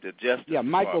sorry, the Justice Yeah,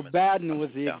 Michael Department. Baden was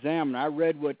the examiner. I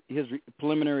read what his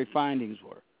preliminary findings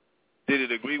were. Did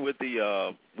it agree with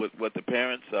the with what the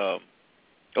parents?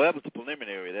 Oh, that was the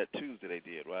preliminary, that Tuesday they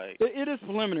did, right? It is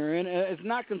preliminary, and it's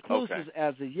not conclusive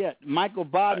as of yet. Michael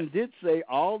Baden did say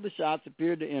all the shots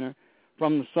appeared to enter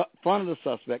from the front of the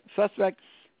suspect. The suspect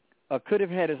could have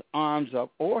had his arms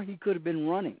up, or he could have been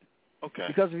running. Okay.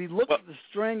 Because if you look at the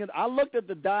string, I looked at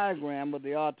the diagram of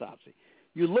the autopsy.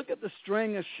 You look at the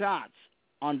string of shots,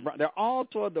 they're all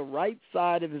toward the right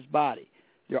side of his body.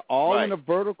 They're all in a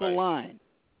vertical line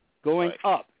going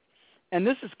up. And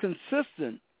this is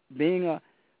consistent, being a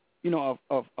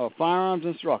firearms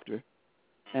instructor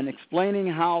and explaining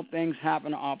how things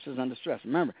happen to officers under stress.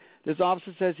 Remember, this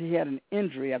officer says he had an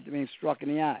injury after being struck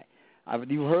in the eye.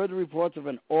 You've heard the reports of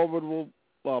an orbital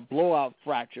blowout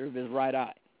fracture of his right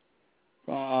eye.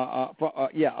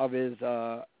 Of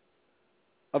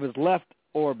his left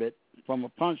orbit from a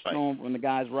punch thrown from the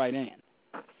guy's right hand.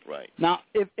 Right. Now,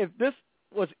 if this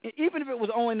was, even if it was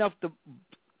only enough to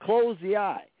close the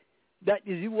eye, that,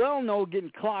 as you well know,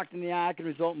 getting clocked in the eye can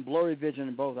result in blurry vision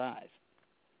in both eyes.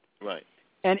 Right.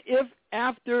 And if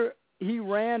after he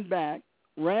ran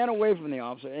away from the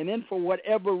officer, and then for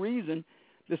whatever reason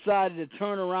decided to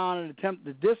turn around and attempt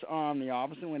to disarm the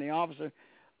officer, when the officer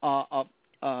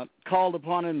called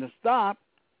upon him to stop,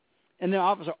 and the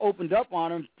officer opened up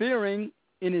on him, fearing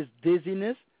in his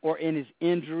dizziness or in his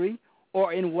injury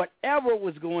or in whatever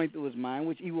was going through his mind,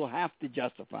 which he will have to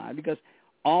justify, because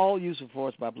all use of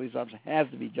force by a police officer has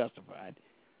to be justified.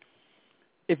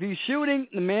 If he's shooting,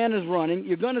 the man is running,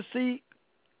 you're going to see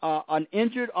an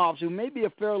injured officer who may be a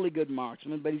fairly good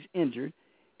marksman, but he's injured,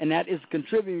 and that is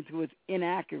contributing to his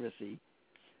inaccuracy.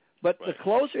 But the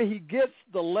closer he gets,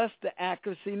 the less the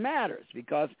accuracy matters,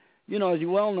 because, as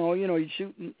you well know, you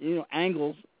shoot,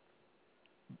 angles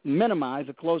minimize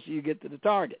the closer you get to the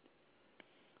target.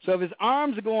 So if his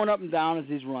arms are going up and down as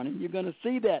he's running, you're going to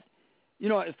see that,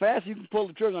 as fast as you can pull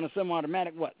the trigger on a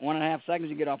semi-automatic, 1.5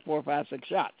 seconds, you get off 4, 5, 6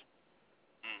 shots.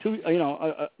 You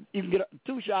can get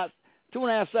 2 shots,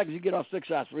 2.5 seconds, you get off 6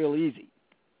 shots real easy.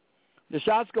 The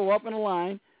shots go up in a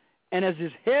line, and as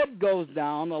his head goes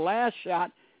down, the last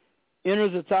shot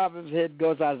enters the top of his head,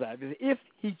 goes out of his eye. If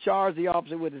he charges the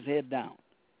officer with his head down,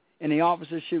 and the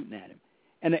officer's shooting at him,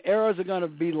 and the arrows are going to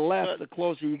be less the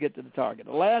closer you get to the target.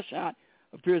 The last shot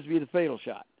appears to be the fatal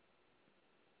shot.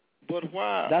 But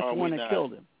why? That's the one that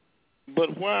killed him.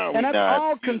 But why are we not? And that's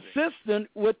all using... consistent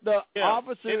with the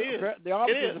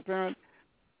officer's apparent.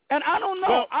 And I don't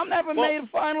know. I've never made a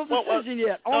final decision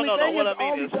yet. What I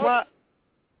mean is why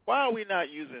are we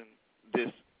not using this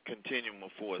continuum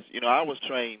of force? I was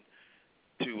trained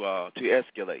to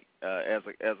escalate. As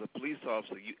a police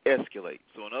officer, you escalate.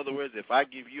 So in other words, if I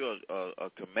give you a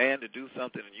command to do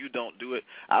something and you don't do it,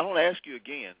 I don't ask you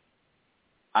again.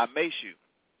 I mace you,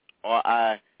 or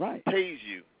I tase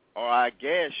you, or I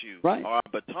gas you, or I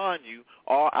baton you,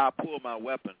 or I pull my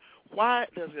weapon. Why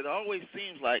does it always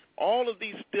seem like all of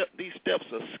these steps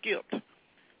are skipped,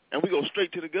 and we go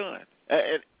straight to the gun?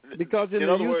 Because in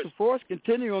the use of force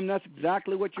continuum, that's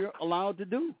exactly what you're allowed to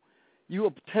do.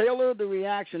 You tailor the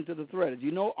reaction to the threat. As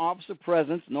you know, officer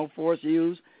presence, no force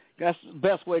used, that's the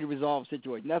best way to resolve a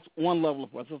situation. That's one level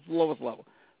of force. That's the lowest level.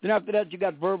 Then after that, you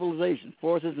got verbalization.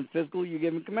 Force isn't physical. You're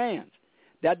giving commands.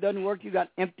 That doesn't work. You got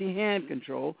empty hand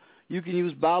control. You can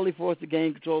use bodily force to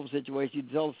gain control of a situation.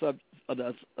 You tell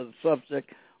the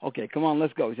subject, okay, come on,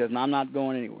 let's go. He says, no, I'm not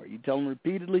going anywhere. You tell him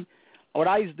repeatedly. What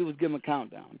I used to do was give him a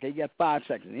countdown. Okay, you got 5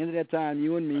 seconds. At the end of that time,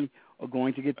 you and me are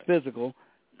going to get physical.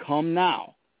 Come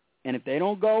now. And if they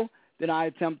don't go, then I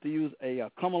attempt to use a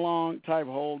come-along type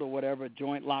hold or whatever,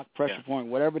 joint lock, pressure point,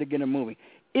 whatever to get them moving.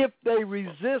 If they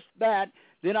resist that,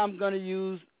 then I'm going to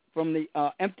use from the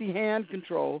empty hand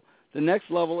control. The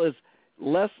next level is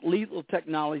less lethal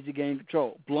technology to gain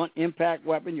control. Blunt impact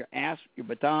weapon, your asp, your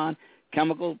baton,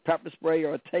 chemical, pepper spray,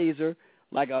 or a taser,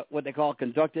 like what they call a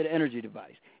conducted energy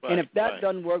device. And if that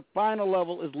doesn't work, final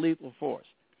level is lethal force.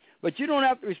 But you don't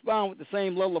have to respond with the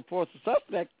same level of force the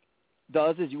suspect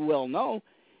does, as you well know.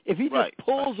 If he just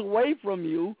pulls away from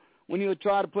you when you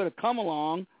try to put a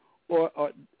come-along or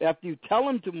after you tell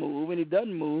him to move and he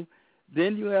doesn't move,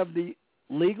 then you have the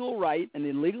legal right and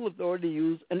the legal authority to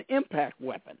use an impact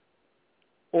weapon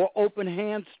or open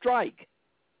hand strike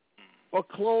or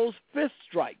closed fist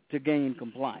strike to gain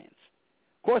compliance.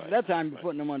 Of course, at that time, you're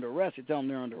putting them under arrest. You tell them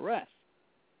they're under arrest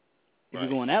if you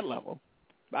go on that level.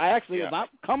 But if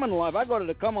I go to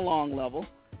the come-along level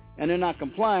and they're not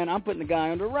complying, I'm putting the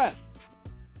guy under arrest.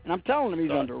 And I'm telling him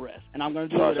he's under arrest. And I'm going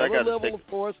to do whatever level of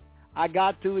force I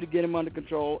got to get him under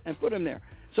control and put him there.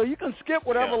 So you can skip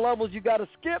whatever levels you got to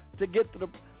skip to get to the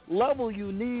level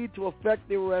you need to affect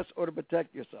the arrest or to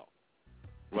protect yourself.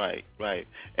 Right.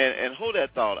 And hold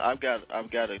that thought. I've got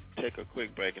to take a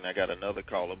quick break, and I got another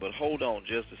caller. But hold on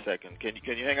just a second. Can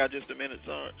you hang out just a minute,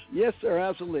 Sarge? Yes, sir.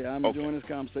 Absolutely. I'm enjoying this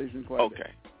conversation quite a bit.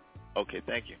 Okay.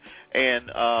 Thank you. And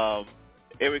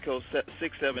area code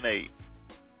 678,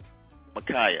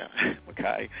 Micaiah.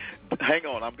 Hang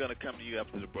on. I'm going to come to you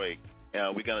after the break.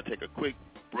 We're going to take a quick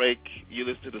break. You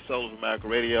listen to the Soul of America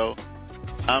Radio.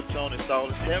 I'm Tony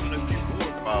Stallings, having a few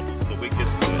cooler problems, so we get to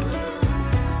it.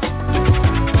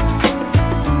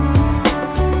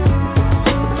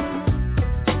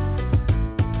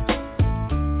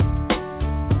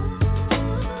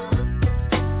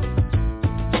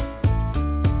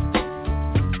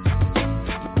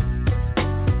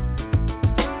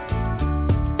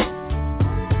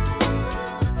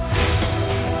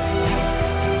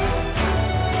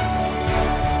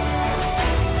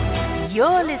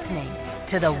 You're listening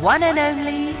to the one and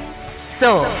only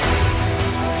Soul.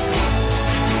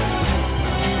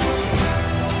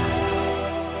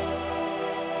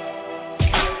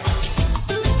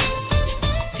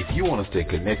 If you want to stay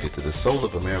connected to the Soul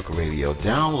of America Radio,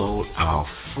 download our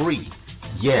free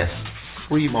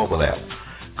mobile app.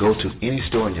 Go to any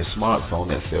store on your smartphone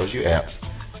that sells your apps,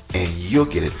 and you'll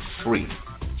get it free.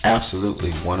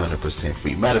 Absolutely 100%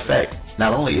 free. Matter of fact,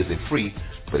 not only is it free,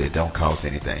 but it don't cost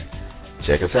anything.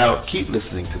 Check us out. Keep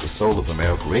listening to the Soul of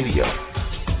America Radio.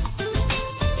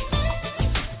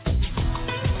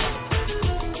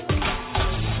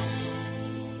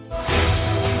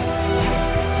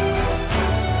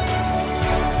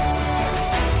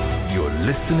 You're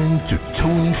listening to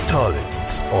Tony Stallings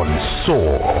on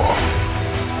Soul.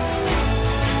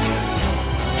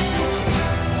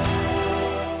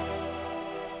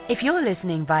 If you're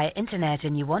listening via internet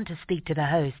and you want to speak to the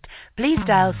host, please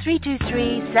dial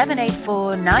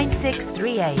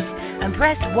 323-784-9638 and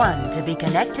press 1 to be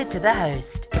connected to the host.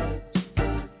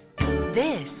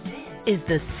 This is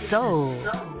the Soul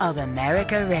of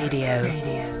America Radio.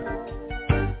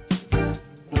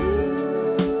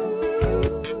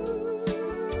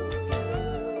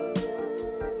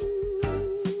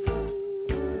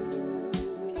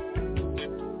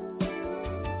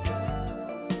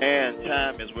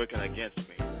 Time is working against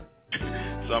me,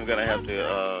 so I'm going to have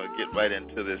to get right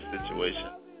into this situation.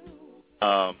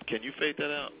 Can you fade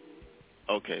that out?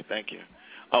 Okay, thank you.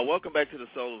 Welcome back to the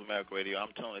Soul of America Radio.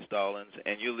 I'm Tony Stallings,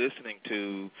 and you're listening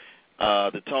to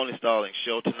the Tony Stallings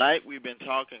Show. Tonight we've been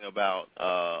talking about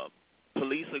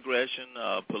police aggression,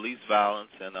 police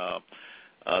violence, and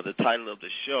the title of the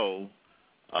show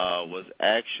was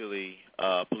actually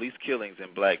Police Killings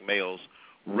in Black Males,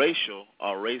 Racial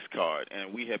or Race Card.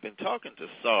 And we have been talking to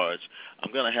Sarge.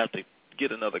 I'm going to have to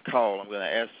get another call. I'm going to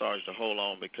ask Sarge to hold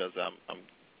on because I'm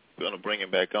going to bring him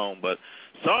back on. But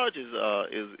Sarge is a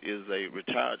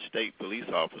retired state police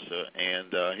officer,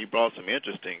 and he brought some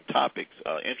interesting topics,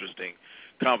 interesting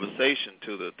conversation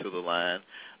to the line.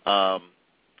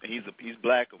 He's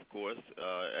black, of course,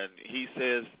 and he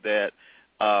says that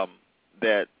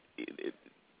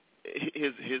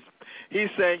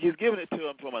he's saying he's giving it to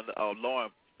him from a law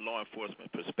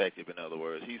enforcement perspective. In other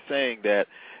words, he's saying that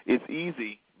it's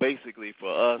easy, basically,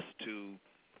 for us to,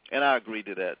 and I agree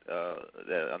to that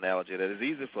analogy, that it's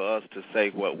easy for us to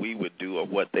say what we would do or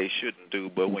what they shouldn't do.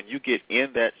 But when you get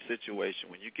in that situation,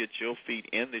 when you get your feet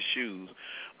in the shoes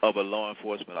of a law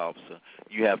enforcement officer,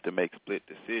 you have to make split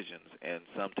decisions, and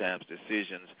sometimes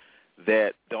decisions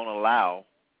that don't allow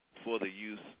for the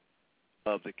use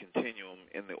of the continuum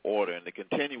in the order, and the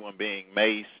continuum being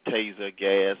mace, taser,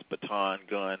 gas, baton,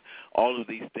 gun, all of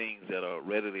these things that are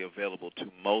readily available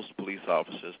to most police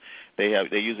officers. They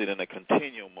use it in a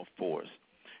continuum of force.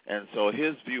 And so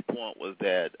his viewpoint was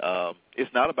that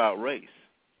it's not about race,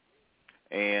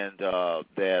 and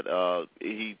that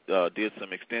he did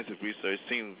some extensive research,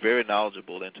 seemed very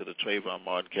knowledgeable into the Trayvon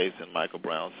Martin case and Michael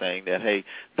Brown, saying that, hey,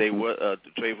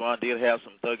 Trayvon did have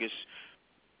some thuggish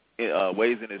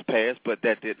ways in his past, but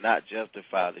that did not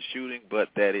justify the shooting, but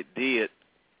that it did,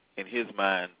 in his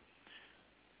mind,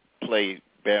 play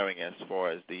bearing as far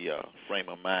as the frame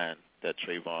of mind that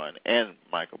Trayvon and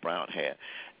Michael Brown had.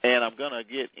 And I'm going to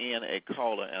get in a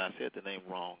caller, and I said the name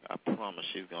wrong. I promise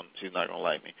she's not going to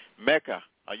like me. Mecca,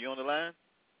 are you on the line?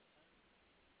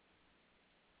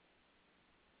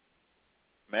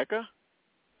 Mecca?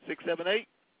 678?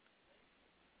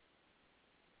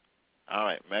 All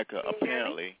right, Mecca,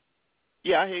 apparently.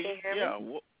 Yeah, I hear you.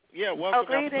 Yeah, welcome.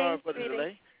 Oh, I'm sorry for the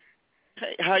delay.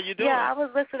 Hey, how you doing? Yeah, I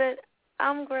was listening.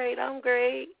 I'm great. I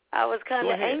was kind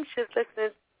of anxious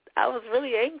listening. I was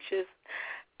really anxious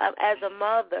as a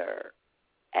mother,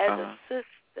 as a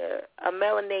sister, a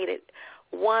melanated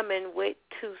woman with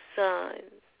two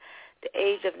sons, the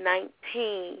age of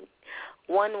 19,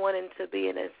 one wanting to be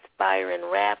an aspiring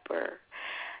rapper,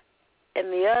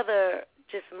 and the other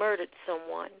just murdered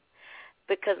someone.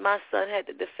 Because my son had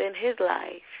to defend his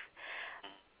life,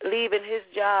 leaving his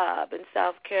job in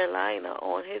South Carolina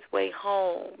on his way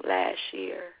home last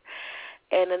year.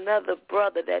 And another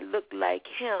brother that looked like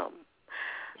him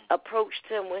approached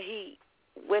him when he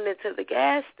went into the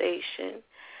gas station,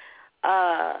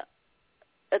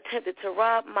 attempted to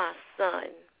rob my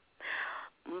son.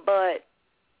 But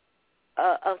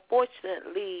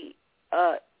unfortunately,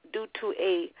 due to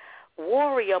a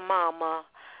warrior mama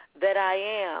that I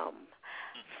am,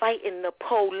 fighting the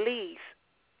police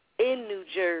in New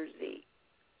Jersey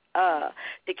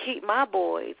to keep my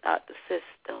boys out the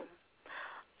system.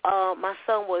 My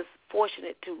son was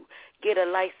fortunate to get a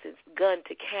licensed gun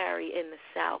to carry in the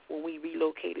South when we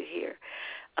relocated here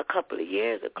a couple of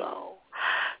years ago.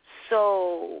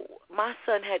 So my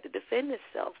son had to defend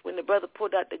himself. When the brother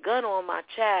pulled out the gun on my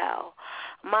child,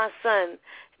 my son,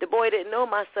 the boy didn't know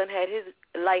my son had his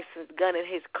licensed gun in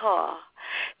his car,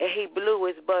 and he blew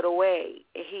his butt away,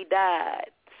 and he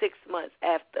died 6 months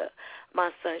after my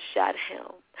son shot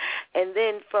him. And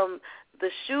then from the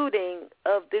shooting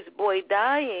of this boy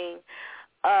dying,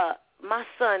 my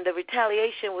son, the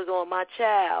retaliation was on my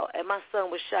child, and my son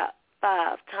was shot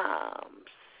 5 times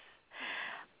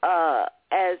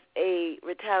as a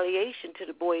retaliation to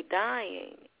the boy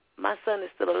dying. My son is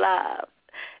still alive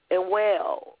and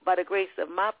well by the grace of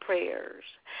my prayers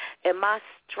and my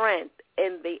strength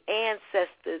and the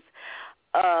ancestors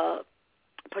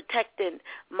protecting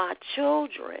my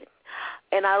children.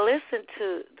 And I listen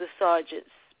to the sergeant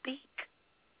speak.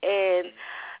 And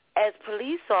as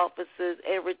police officers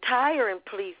and retiring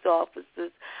police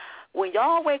officers, when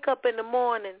y'all wake up in the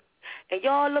morning and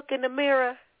y'all look in the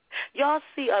mirror, y'all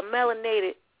see a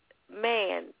melanated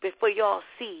man before y'all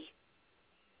see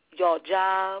y'all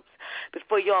jobs,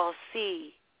 before y'all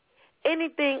see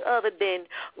anything other than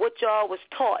what y'all was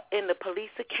taught in the police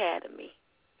academy.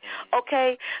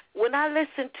 Okay? When I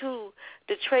listen to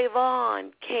the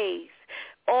Trayvon case,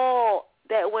 all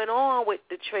that went on with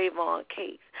the Trayvon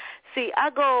case, see, I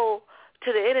go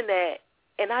to the internet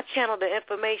and I channel the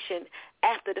information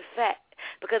after the fact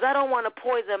because I don't want to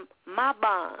poison my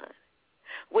bond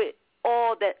with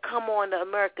all that come on the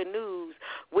American news,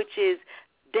 which is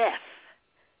death,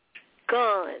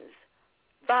 guns,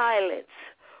 violence,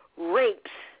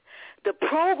 rapes. The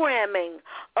programming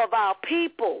of our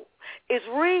people is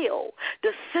real.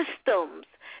 The systems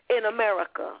in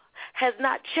America has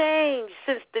not changed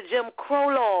since the Jim Crow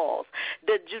laws.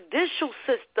 The judicial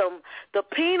system, the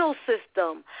penal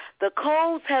system, the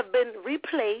codes have been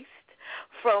replaced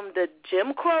from the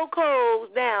Jim Crow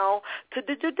codes now to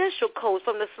the judicial codes,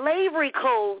 from the slavery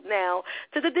codes now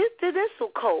to the judicial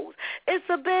codes. It's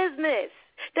a business.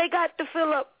 They got to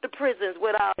fill up the prisons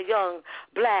with our young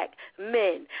black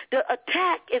men. The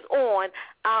attack is on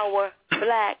our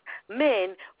black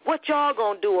men. What y'all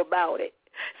gonna do about it?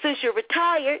 Since you're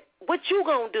retired, what you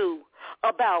gonna do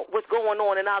about what's going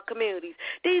on in our communities?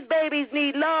 These babies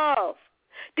need love.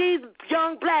 These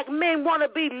young black men want to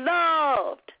be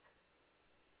loved.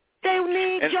 They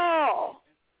need y'all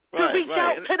to reach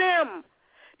out to them.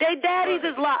 Their daddies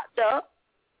is locked up.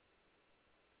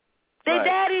 Their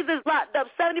daddies is locked up.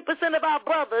 70% of our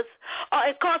brothers are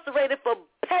incarcerated for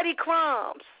petty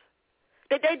crimes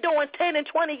that they doing 10 and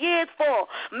 20 years for.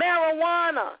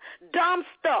 Marijuana, dumb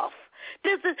stuff.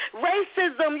 This is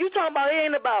racism. You talking about it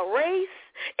ain't about race?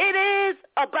 It is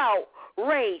about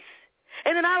race.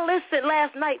 And then I listened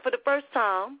last night for the first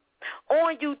time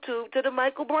on YouTube to the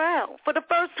Michael Brown for the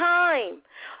first time.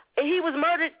 And he was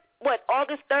murdered,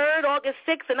 August 3rd, August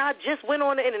 6th, and I just went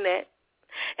on the internet.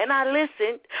 And I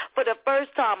listened for the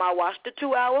first time. I watched the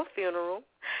 2-hour funeral.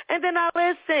 And then I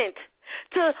listened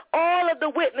to all of the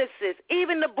witnesses,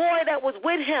 even the boy that was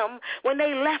with him when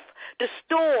they left the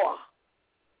store.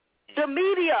 The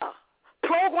media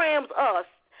programs us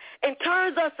and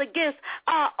turns us against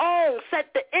our own,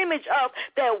 set the image of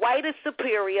that white is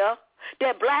superior,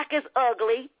 that black is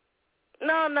ugly.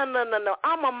 No.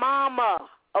 I'm a mama,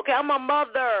 okay? I'm a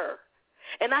mother.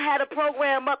 And I had a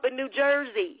program up in New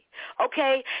Jersey,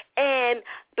 okay? And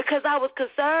because I was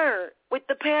concerned with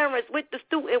the parents, with the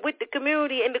student, with the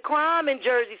community, and the crime in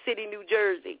Jersey City, New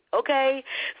Jersey, okay?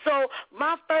 So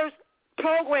my first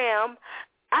program,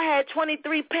 I had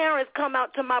 23 parents come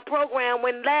out to my program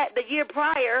when the year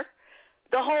prior,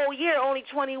 the whole year, only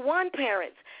 21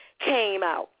 parents came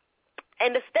out.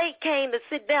 And the state came to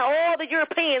sit down. All the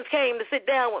Europeans came to sit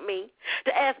down with me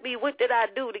to ask me what did I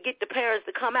do to get the parents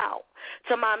to come out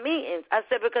to my meetings. I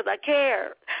said because I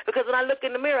care. Because when I look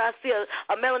in the mirror, I see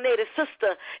a melanated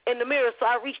sister in the mirror. So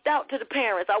I reached out to the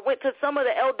parents. I went to some of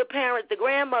the elder parents, the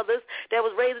grandmothers that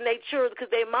was raising their children because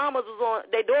their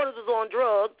daughters was on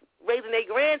drugs, raising their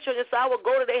grandchildren, so I would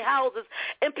go to their houses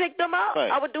and pick them up.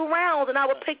 I would do rounds, and I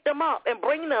would pick them up and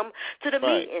bring them to the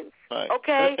meetings,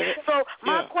 okay? So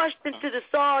my question to the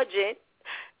sergeant,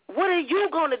 what are you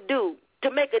going to do to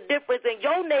make a difference in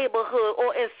your neighborhood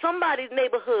or in somebody's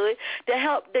neighborhood to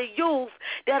help the youth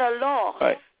that are lost,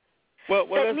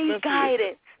 that need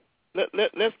guidance?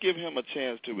 Let's give him a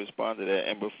chance to respond to that.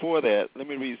 And before that, let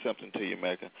me read something to you,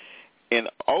 Mecca. In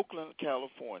Oakland,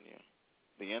 California,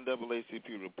 the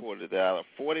NAACP reported that out of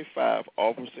 45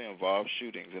 officer-involved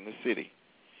shootings in the city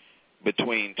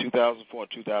between 2004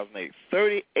 and 2008,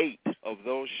 38 of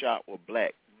those shot were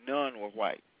black. None were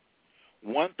white.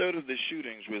 1/3 of the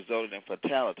shootings resulted in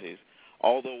fatalities,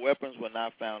 although weapons were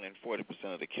not found in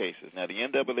 40% of the cases. Now, the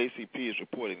NAACP is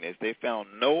reporting this. They found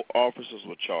no officers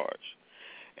were charged.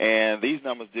 And these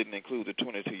numbers didn't include the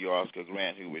 22-year-old Oscar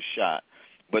Grant who was shot.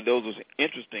 But those were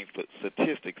interesting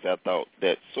statistics, I thought,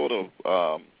 that sort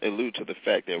of allude to the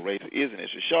fact that race is an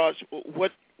issue. Sarge,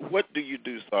 what do you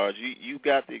do, Sarge? You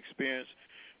got the experience.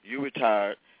 You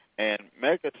retired. And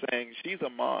Mecca's saying she's a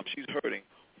mom. She's hurting.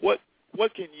 What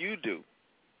can you do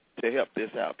to help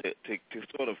this out, to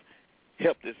sort of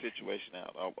help this situation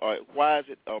out? Why is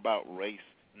it about race,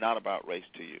 not about race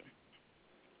to you?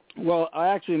 Well,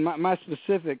 actually, my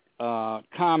specific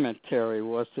commentary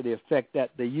was to the effect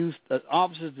that the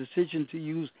officer's decision to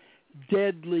use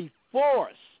deadly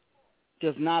force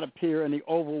does not appear in the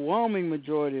overwhelming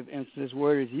majority of instances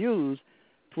where it is used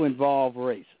to involve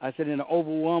race. I said in the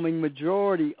overwhelming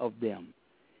majority of them,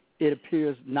 it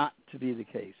appears not to be the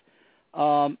case.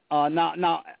 Now,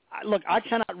 look, I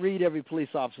cannot read every police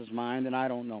officer's mind, and I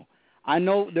don't know. I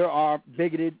know there are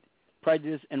bigoted,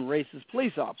 prejudiced, and racist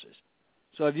police officers.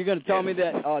 So if you're going to tell me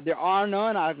that there are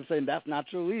none, I can say that's not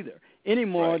true either. Any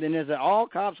more than is that all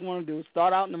cops want to do is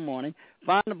start out in the morning,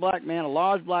 find a black man, a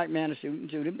large black man to shoot and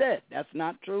shoot him dead. That's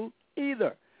not true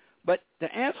either. But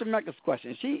to answer Mecca's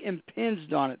question, she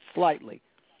impinged on it slightly,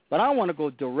 but I want to go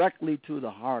directly to the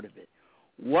heart of it.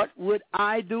 What would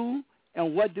I do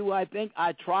and what do I think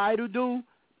I try to do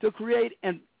to create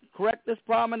and correct this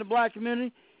problem in the black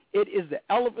community? It is the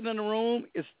elephant in the room.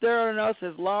 It's staring at us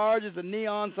as large as a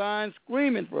neon sign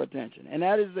screaming for attention, and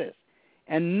that is this.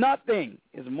 And nothing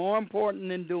is more important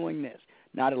than doing this.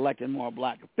 Not electing more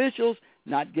black officials,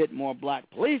 not getting more black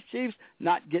police chiefs,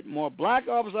 not getting more black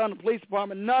officers on the police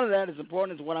department. None of that is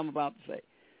important as what I'm about to say.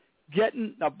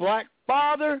 Getting the black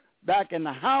father back in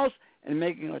the house and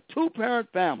making a two-parent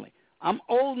family. I'm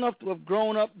old enough to have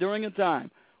grown up during a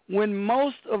time when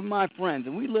most of my friends,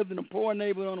 and we lived in a poor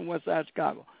neighborhood on the west side of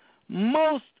Chicago,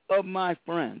 most of my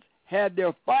friends had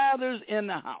their fathers in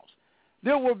the house.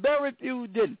 There were very few who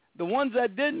didn't. The ones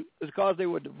that didn't is because they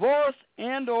were divorced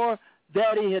and or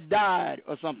daddy had died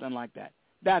or something like that.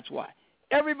 That's why.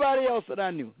 Everybody else that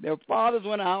I knew, their fathers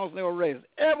were in the house and they were raised.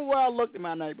 Everywhere I looked in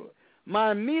my neighborhood,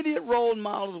 my immediate role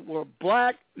models were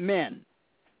black men.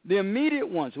 The immediate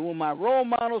ones who were my role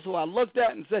models, who I looked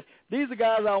at and said, these are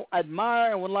guys I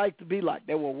admire and would like to be like.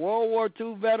 They were World War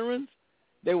II veterans.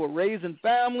 They were raising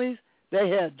families. They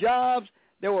had jobs.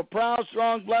 They were proud,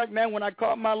 strong black men. When I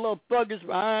caught my little thuggish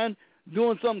behind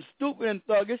doing something stupid and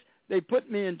thuggish, they put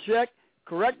me in check,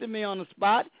 corrected me on the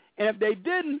spot. And if they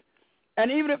didn't,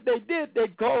 and even if they did,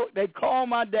 they'd call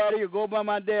my daddy or go by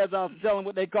my dad's house and tell him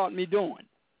what they caught me doing.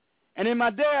 And then my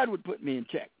dad would put me in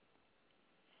check.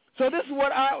 So this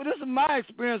is my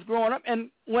experience growing up. And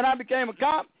when I became a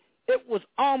cop, it was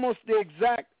almost the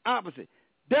exact opposite.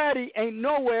 Daddy ain't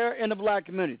nowhere in the black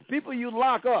community. The people you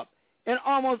lock up, in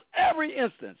almost every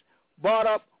instance, brought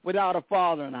up without a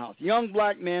father in the house. Young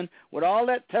black men with all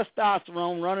that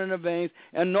testosterone running in their veins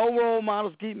and no role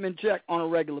models keep them in check on a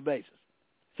regular basis,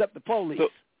 except the police.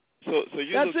 So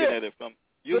you're looking at it from...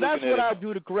 So that's what I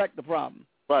do to correct the problem.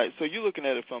 Right. So you're looking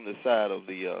at it from the side of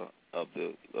the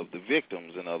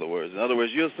victims. In other words,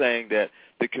 you're saying that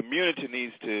the community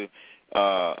needs to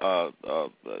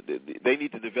they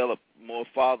need to develop more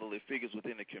fatherly figures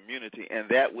within the community, and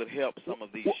that would help some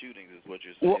of these shootings, is what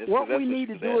you're saying. What we need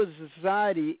to do as a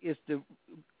society is to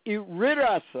rid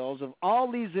ourselves of all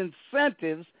these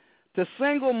incentives to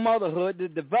single motherhood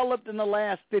that developed in the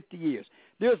last 50 years.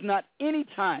 There's not any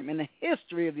time in the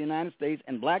history of the United States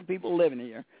and black people living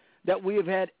here that we have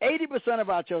had 80% of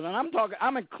our children. I'm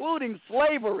including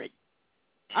slavery.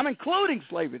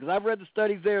 Because I've read the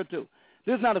studies there too.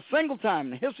 There's not a single time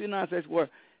in the history of the United States where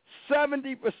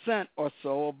 70% or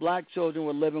so of black children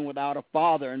were living without a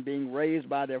father and being raised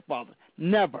by their father.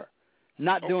 Never.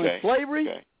 Not during slavery,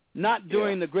 not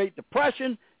during the Great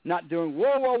Depression, not during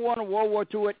World War I or World War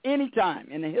II, at any time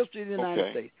in the history of the United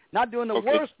States. Not during the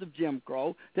worst of Jim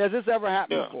Crow has this ever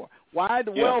happened before. Why?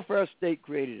 The welfare state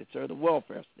created it, sir, the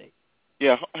welfare state.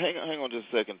 Yeah, hang on just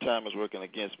a second. Time is working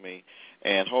against me.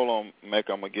 And hold on,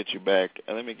 Mecca, I'm going to get you back.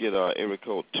 And let me get area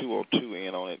code 202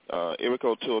 in on it. Area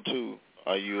code 202,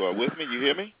 are you with me? You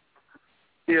hear me?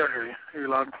 Yeah, I hear you. I hear you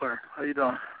loud and clear. How you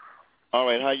doing? All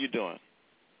right, how you doing?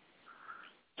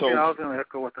 So, I was going to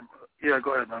echo with them. Yeah,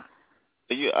 go ahead, man.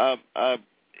 I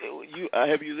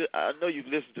know you've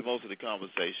listened to most of the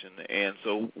conversation, and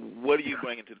so what are you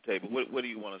bringing to the table? What do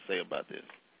you want to say about this?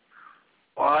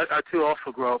 Well, I too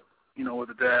also grew up, with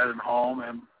a dad in home,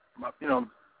 and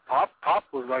Pop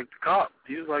was like the cop.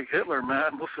 He was like Hitler,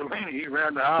 man. Mussolini. He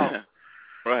ran the house.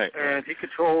 Right. And he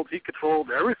controlled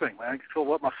everything, man. He controlled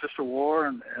what my sister wore,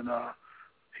 and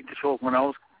he controlled when I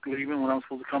was leaving, when I was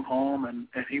supposed to come home, and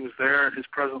he was there, and his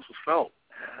presence was felt.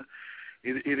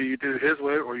 And either you did it his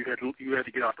way, or you had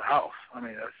to get out the house. I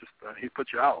mean, that's just he put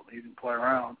you out. He didn't play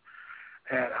around.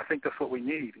 And I think that's what we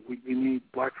need. We need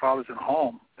black fathers in the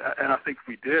home. And I think if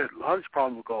we did, a lot of these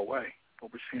problems would go away.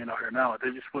 What we're seeing out here now,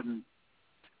 they just wouldn't.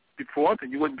 For one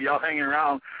thing, you wouldn't be out hanging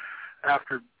around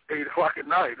after 8 o'clock at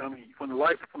night. I mean, when the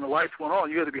lights went on,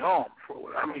 you had to be home.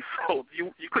 So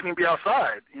you couldn't even be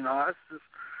outside. You know, that's just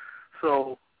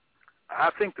so. I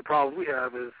think the problem we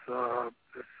have is the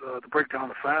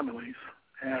breakdown of families,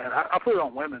 and I put it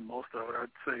on women most of it. I'd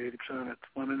say 80% of it's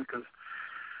women because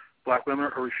black women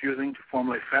are refusing to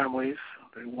formulate families.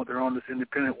 They're on this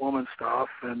independent woman stuff,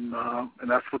 and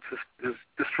that's what is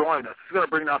destroying us. It's going to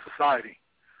bring down society.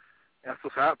 That's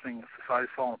what's happening. Society's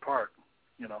falling apart.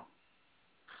 You know.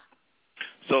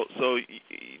 So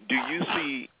do you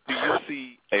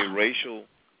see a racial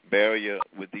barrier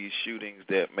with these shootings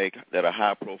that are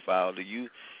high profile? Do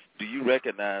you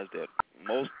recognize that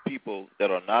most people that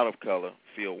are not of color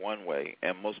feel one way,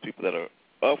 and most people that are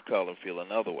of color feel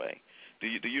another way? Do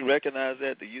you recognize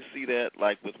that? Do you see that,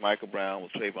 like with Michael Brown,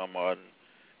 with Trayvon Martin?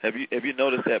 Have you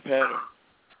noticed that pattern?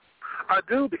 I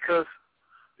do because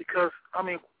I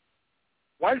mean,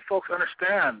 white folks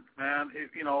understand, man.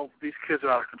 These kids are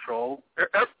out of control.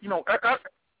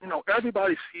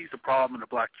 Everybody sees the problem in the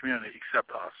black community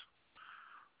except us.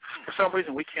 For some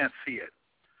reason, we can't see it.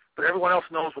 But everyone else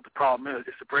knows what the problem is.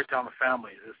 It's the breakdown of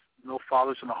families. There's no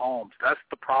fathers in the homes. That's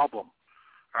the problem.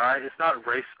 All right? It's not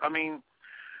race. I mean,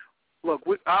 look,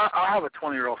 I have a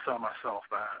 20-year-old son myself,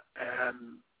 man.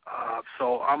 And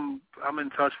so I'm in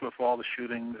touch with all the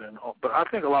shootings. But I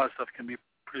think a lot of stuff can be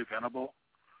preventable,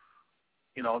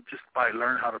 just by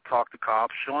learning how to talk to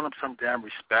cops, showing them some damn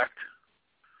respect,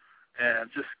 and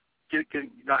just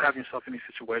not having yourself in these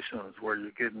situations where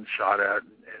you're getting shot at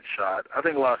and shot. I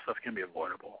think a lot of stuff can be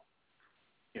avoidable.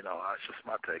 That's just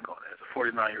my take on it. As a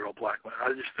 49-year-old black man,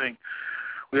 I just think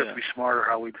we have to be smarter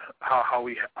how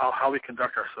we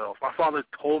conduct ourselves. My father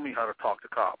told me how to talk to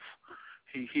cops.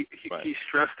 He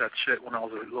stressed that shit when I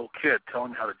was a little kid,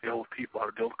 telling me how to deal with people, how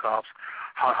to deal with cops,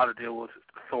 how to deal with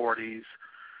authorities.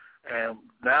 And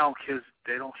now kids,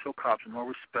 they don't show cops no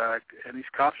respect, and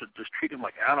these cops are just treating them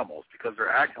like animals because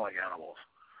they're acting like animals.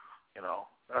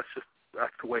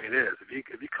 That's the way it is.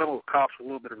 If you come with cops with a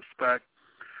little bit of respect,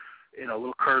 a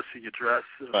little courtesy, you dress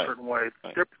in a certain way,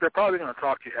 they're probably going to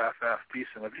talk to you half-assed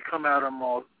decent. If you come at them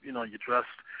all, you dress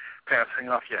pants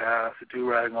hanging off your ass, a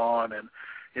do-rag on, and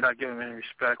you're not giving them any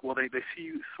respect, well, they see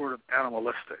you sort of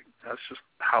animalistic. That's just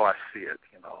how I see it,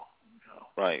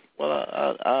 Right. Well,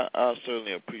 I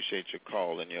certainly appreciate your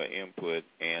call and your input,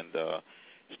 and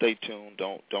stay tuned.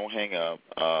 Don't hang up.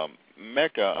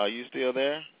 Mecca, are you still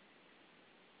there?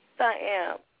 I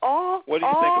am. What do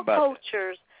you think about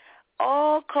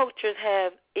all cultures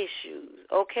have issues,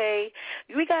 okay?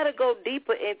 We got to go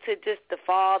deeper into just the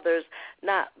fathers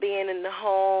not being in the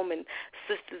home and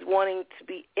sisters wanting to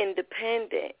be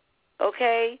independent,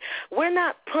 okay? We're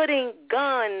not putting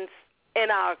guns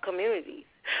in our communities.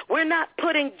 We're not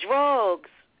putting drugs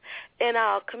in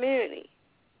our community.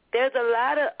 There's a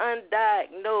lot of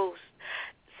undiagnosed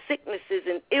sicknesses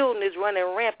and illness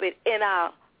running rampant in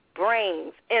our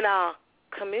brains, in our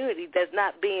community, that's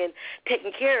not being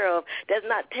taken care of, that's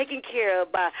not taken care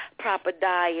of by proper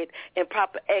diet and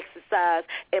proper exercise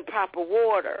and proper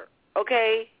water,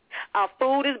 okay? Our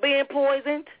food is being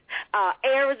poisoned. Our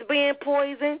air is being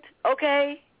poisoned,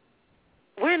 okay?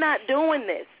 We're not doing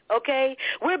this, okay?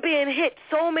 We're being hit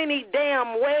so many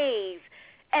damn ways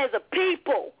as a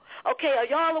people, okay? Are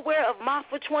y'all aware of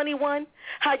MAFA 21,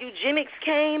 how eugenics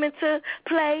came into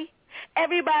play?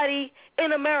 Everybody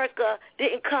in America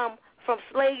didn't come from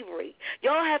slavery.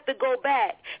 Y'all have to go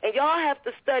back, and y'all have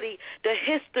to study the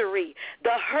history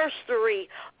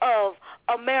of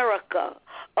America,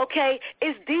 okay?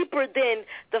 It's deeper than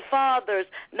the fathers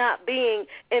not being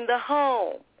in the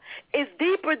home. It's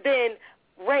deeper than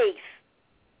race,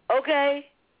 okay?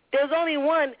 There's only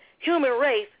one human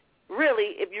race,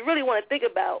 really, if you really want to think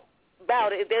about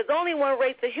it. There's only one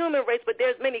race, the human race, but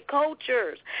there's many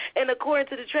cultures. And according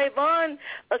to the Trayvon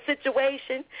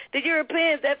situation, the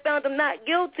Europeans that found him not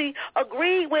guilty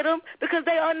agreed with him because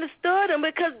they understood him,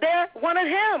 because they're one of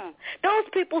him. Those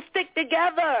people stick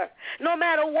together no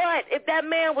matter what. If that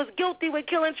man was guilty with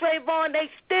killing Trayvon, they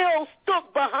still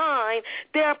stuck behind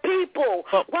their people.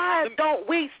 Why don't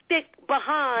we stick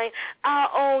behind our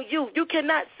own youth? You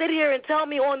cannot sit here and tell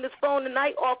me on this phone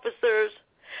tonight, officers,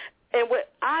 and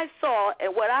what I saw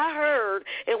and what I heard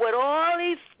and what all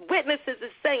these witnesses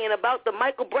is saying about the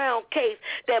Michael Brown case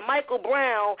that Michael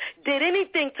Brown did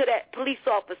anything to that police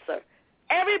officer.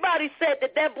 Everybody said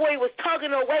that that boy was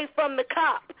tugging away from the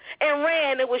cop and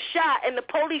ran and was shot, and the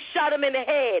police shot him in the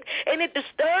head. And it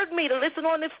disturbed me to listen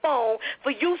on this phone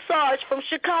for you, Sarge, from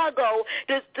Chicago,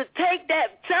 to take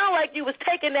that, sound like you was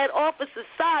taking that officer's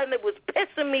side, and it was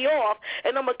pissing me off.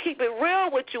 And I'm going to keep it real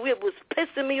with you. It was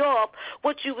pissing me off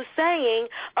what you were saying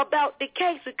about the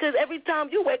case, because every time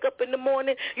you wake up in the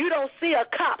morning, you don't see a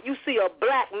cop. You see a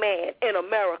black man in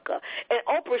America. And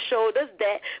Oprah showed us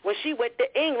that when she went to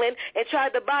England and tried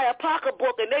to buy a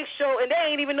pocketbook, and they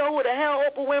ain't even know who the hell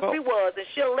Oprah Winfrey was, and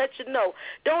she'll let you know.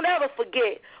 Don't ever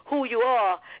forget who you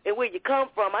are and where you come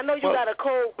from. I know you got a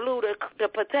code blue to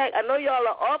protect. I know y'all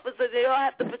are officers and y'all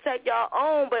have to protect y'all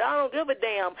own, but I don't give a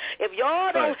damn. If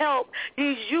y'all don't help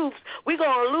these youths, we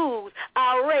going to lose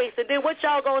our race. And then what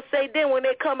y'all going to say then when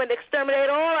they come and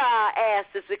exterminate all our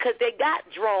asses because they got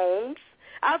drones?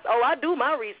 I do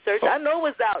my research. I know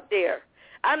what's out there.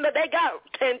 I know they got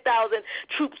 10,000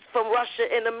 troops from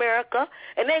Russia in America,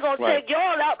 and they're going to take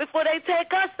y'all out before they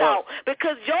take us out,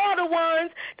 because y'all the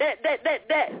ones that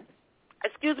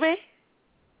excuse me?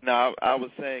 No, I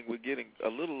was saying we're getting a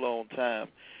little low on time,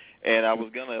 and I was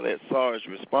going to let Sarge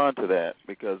respond to that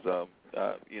because,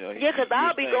 because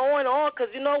I'll be going on,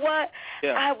 because you know what?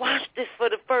 Yeah. I watched this for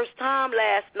the first time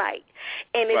last night,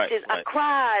 and I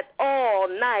cried all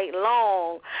night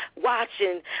long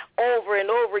watching over and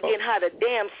over again how the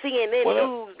damn CNN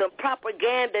news, the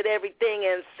propaganda and everything,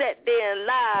 and sat there and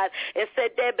lied and said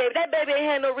that baby ain't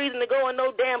had no reason to go in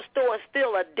no damn store and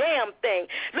steal a damn thing.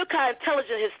 Look how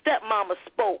intelligent his stepmama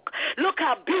spoke. Look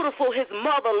how beautiful his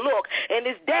mother looked, and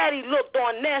his daddy looked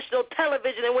on national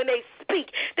television, and when they speak,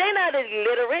 they're not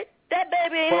illiterate. That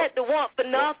baby ain't had to want for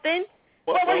nothing.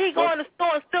 Where would he go in the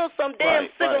store and steal some damn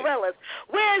cigarillas?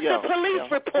 Where's the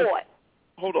police report?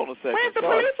 Hold on a second. Where's the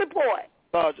police report?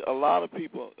 Sarge, a lot of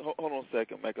people, hold on a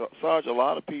second, Sarge, a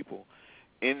lot of people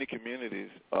in the communities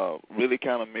really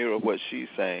kind of mirror what she's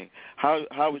saying.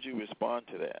 How would you respond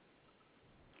to that?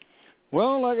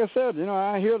 Well, like I said,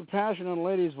 I hear the passion in the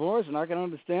lady's voice, and I can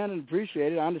understand and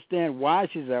appreciate it. I understand why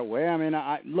she's that way. I mean,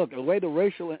 look, the way the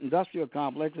racial industrial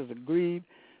complex has agreed,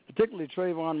 particularly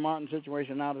Trayvon Martin's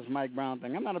situation, now this Mike Brown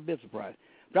thing, I'm not a bit surprised.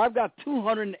 But I've got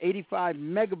 285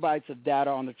 megabytes of data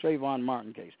on the Trayvon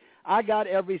Martin case. I got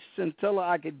every scintilla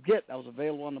I could get that was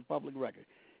available on the public record,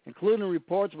 including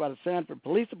reports by the Sanford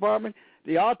Police Department,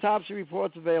 the autopsy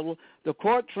reports available, the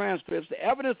court transcripts, the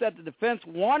evidence that the defense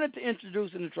wanted to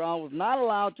introduce in the trial was not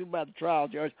allowed to by the trial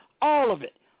judge, all of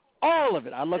it. All of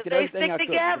it. I looked at everything I could.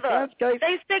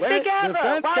 They stick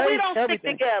together. Why we don't stick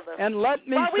together? And let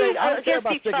me say, I don't care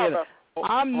about sticking together.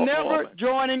 I'm never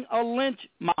joining a lynch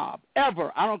mob,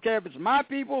 ever. I don't care if it's my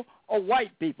people or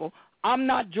white people. I'm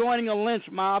not joining a lynch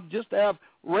mob just to have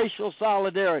racial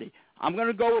solidarity. I'm going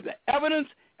to go with the evidence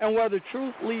and where the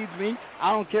truth leads me.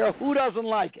 I don't care who doesn't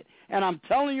like it. And I'm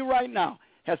telling you right now,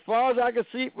 as far as I can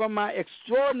see from my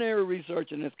extraordinary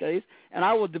research in this case, and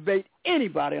I will debate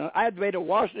anybody. I debated a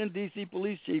Washington, D.C.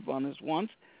 police chief on this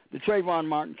once, the Trayvon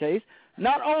Martin case.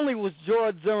 Not only was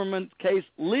George Zimmerman's case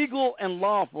legal and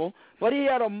lawful, but he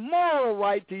had a moral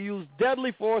right to use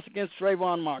deadly force against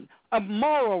Trayvon Martin. A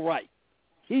moral right.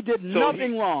 He did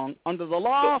nothing wrong under the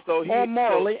law or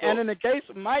morally, and in the case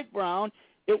of Mike Brown,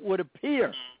 it would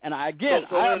appear. And I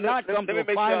have not come to a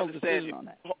final decision on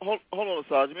that. Hold on,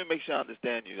 Sarge. Let me make sure I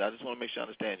understand you. I just want to make sure I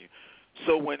understand you.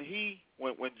 So when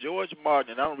George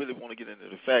Martin, and I don't really want to get into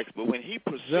the facts, but when he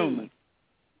pursued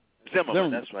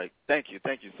Zimmerman, that's right. Thank you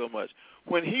so much.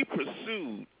 When he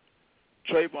pursued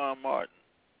Trayvon Martin,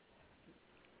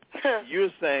 you're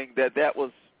saying that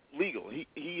was legal.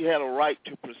 He had a right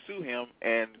to pursue him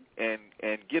and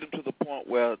get him to the point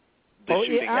where the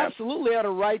shooting happened. He absolutely had a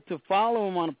right to follow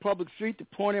him on a public street to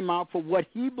point him out for what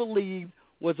he believed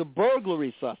was a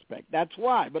burglary suspect. That's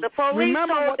why. But the police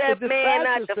remember told what that the man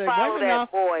not dispatcher to said. follow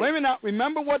that boy. Wait a minute now.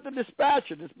 Remember what the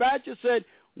dispatcher said,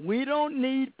 we don't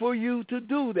need for you to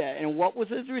do that. And what was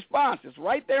his response? It's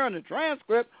right there in the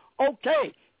transcript.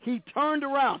 Okay. He turned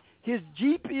around. His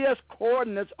GPS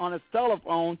coordinates on his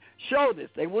telephone show this.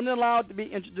 They wouldn't allow it to be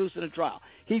introduced in the trial.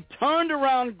 He turned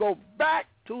around and go back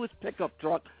to his pickup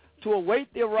truck to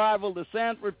await the arrival of the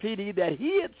Sanford PD that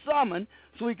he had summoned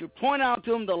so he could point out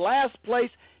to him the last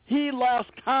place he lost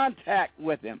contact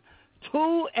with him.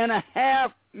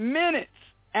 2.5 minutes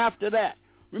after that.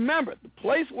 Remember, the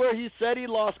place where he said he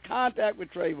lost contact with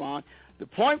Trayvon, the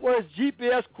point where his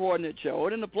GPS coordinates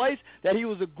showed, and the place that he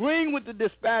was agreeing with the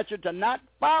dispatcher to not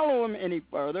follow him any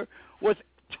further was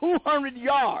 200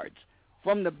 yards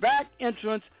from the back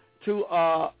entrance to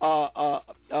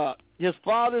his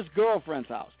father's girlfriend's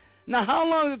house. Now, how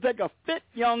long does it take a fit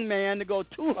young man to go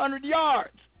 200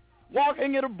 yards?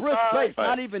 Walking at a brisk pace,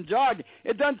 not even jogging.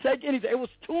 It doesn't take anything. It was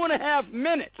 2.5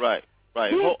 minutes. Right.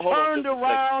 He turned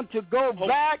around to go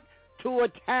back to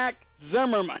attack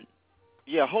Zimmerman.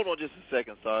 Yeah, hold on just a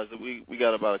second, Sarge. We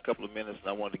got about a couple of minutes, and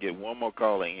I wanted to get one more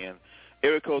caller in.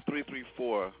 Area code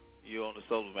 334, you're on the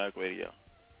Soul of America Radio.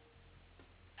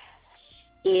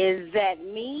 Is that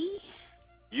me?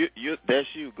 That's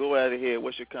you. Go right ahead.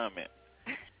 What's your comment?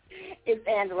 It's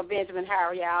Angela Benjamin. How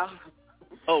are y'all?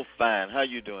 Oh, fine. How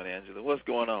you doing, Angela? What's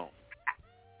going on?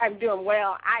 I'm doing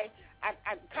well.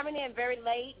 I'm coming in very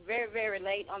late, very, very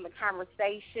late on the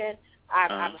conversation.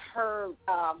 I've heard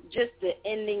just the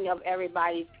ending of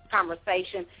everybody's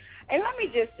conversation. And let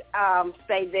me just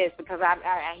say this, because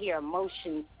I hear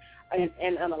emotions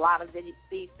in a lot of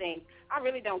these things. I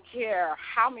really don't care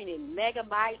how many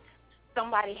megabytes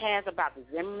somebody has about the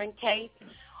Zimmerman case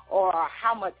or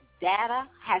how much data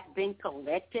has been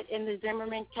collected in the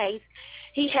Zimmerman case.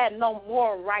 He had no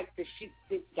moral right to shoot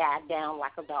this guy down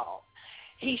like a dog.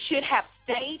 He should have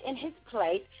stayed in his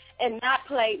place and not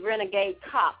played renegade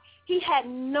cop. He had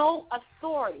no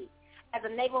authority as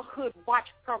a neighborhood watch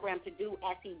program to do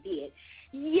as he did.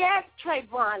 Yes,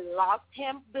 Trayvon lost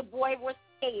him. The boy was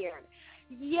scared.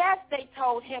 Yes, they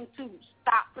told him to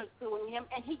stop pursuing him,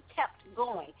 and he kept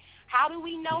going. How do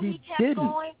we know he kept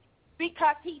going?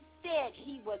 Because he said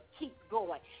he would keep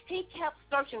going. He kept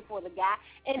searching for the guy,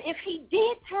 and if he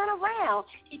did turn around,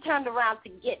 he turned around to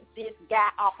get this guy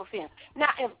off of him. Now,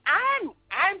 if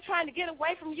I'm trying to get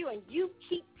away from you and you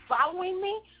keep following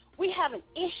me, we have an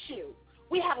issue.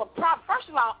 We have a problem. First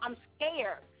of all, I'm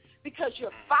scared because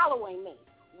you're following me.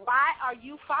 Why are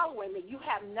you following me? You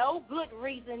have no good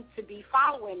reason to be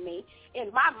following me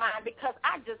in my mind, because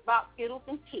I just bought Skittles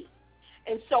and tea.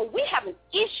 And so we have an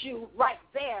issue right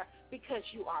there because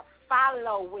you are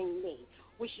following me,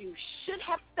 which you should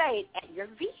have stayed at your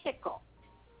vehicle.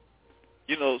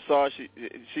 You know, Sarge,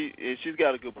 she's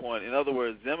got a good point. In other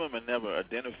words, Zimmerman never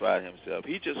identified himself.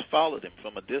 He just followed him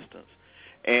from a distance.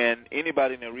 And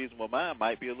anybody in their reasonable mind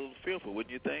might be a little fearful,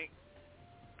 wouldn't you think?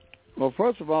 Well,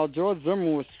 first of all, George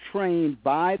Zimmerman was trained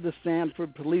by the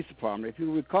Sanford Police Department. If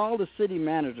you recall the city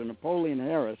manager, Napoleon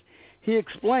Harris, he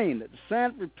explained that the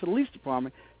Sanford Police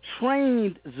Department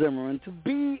trained Zimmerman to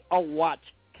be a watch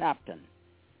captain.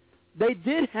 They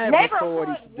did have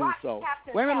authority to do so.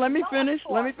 Wait a minute, let me finish.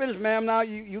 Let me finish, ma'am. Now,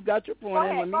 you got your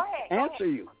point in. Let me answer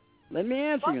you. Let me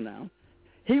answer you now.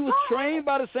 He was trained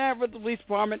by the Sanford Police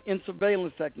Department in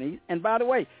surveillance techniques. And by the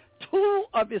way, 2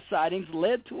 of his sightings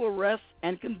led to arrests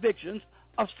and convictions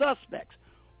of suspects,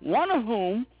 one of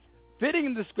whom,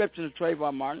 fitting the description of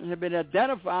Trayvon Martin, had been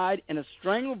identified in a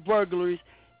string of burglaries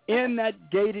in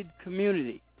that gated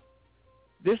community.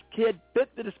 This kid fit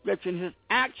the description. His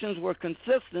actions were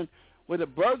consistent with a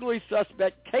burglary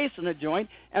suspect casing a joint.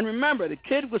 And remember, the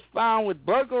kid was found with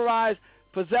burglarized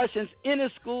possessions in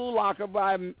his school locker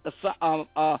by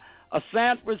a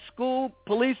Sanford school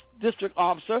police district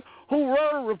officer who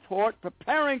wrote a report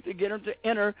preparing to get him to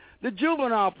enter the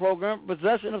juvenile program for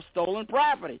possession of stolen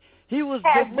property. He was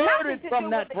diverted from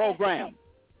that program.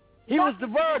 He was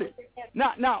diverted.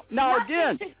 Now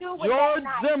again, George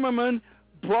Zimmerman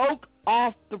broke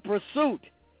off the pursuit.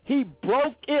 He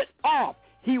broke it off.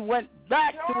 He went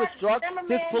back to his truck.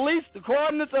 His police, the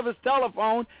coordinates of his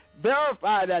telephone,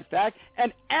 verified that fact.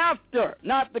 And after,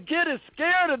 now if the kid is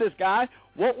scared of this guy,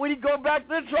 what would he go back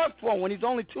to the truck for when he's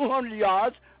only 200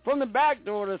 yards from the back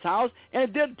door of his house, and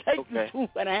it didn't take you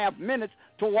 2.5 minutes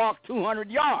to walk 200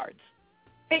 yards?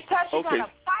 Because you're going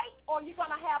to fight or you're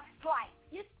going to have flight.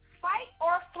 You fight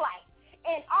or flight.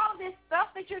 And all this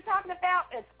stuff that you're talking about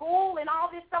at school and all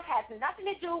this stuff has nothing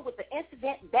to do with the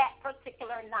incident that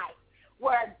particular night,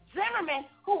 where Zimmerman,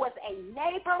 who was a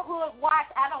neighborhood watch,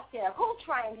 I don't care who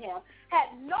trained him,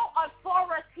 had no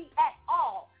authority at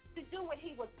all to do what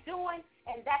he was doing,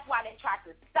 and that's why they tried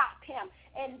to stop him.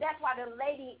 And that's why the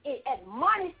lady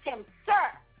admonished him,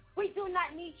 sir, we do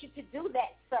not need you to do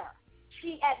that, sir.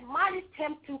 She admonished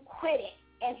him to quit it,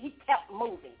 and he kept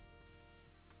moving.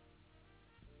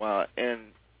 Wow, and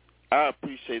I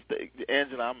appreciate that.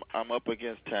 Angela, I'm up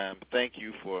against time. Thank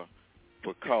you for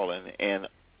calling. And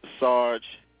Sarge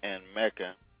and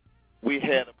Mecca, we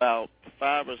had about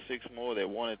 5 or 6 more that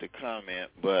wanted to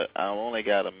comment, but I only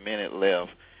got a minute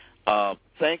left.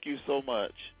 Thank you so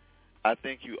much. I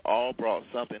think you all brought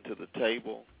something to the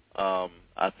table.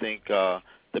 I think the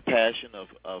passion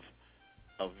of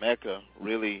Mecca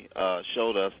really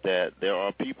showed us that there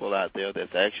are people out there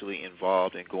that's actually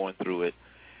involved in going through it,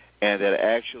 and that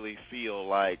actually feel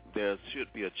like there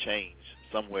should be a change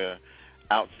somewhere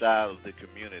outside of the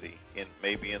community,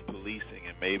 maybe in policing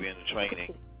and maybe in the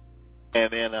training.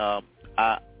 And then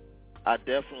I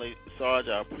definitely, Sarge,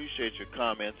 I appreciate your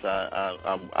comments.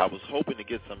 I was hoping to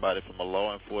get somebody from a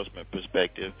law enforcement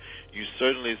perspective. You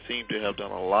certainly seem to have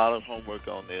done a lot of homework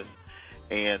on this.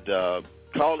 And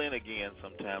call in again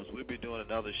sometimes. We'll be doing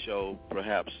another show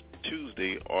perhaps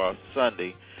Tuesday or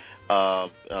Sunday.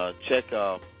 Check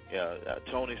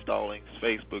Tony Stallings'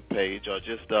 Facebook page, or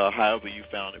just however you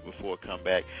found it before, come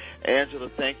back. Angela,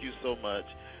 thank you so much.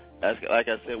 Like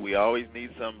I said, we always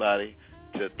need somebody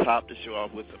to top the show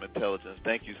off with some intelligence.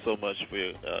 Thank you so much for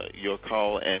your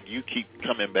call, and you keep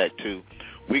coming back, too.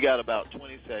 We got about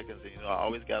 20 seconds, and, I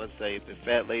always got to say, if the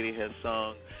fat lady has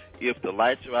sung, if the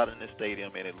lights are out in the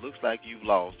stadium and it looks like you've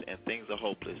lost and things are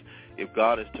hopeless, if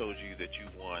God has told you that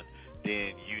you've won,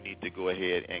 then you need to go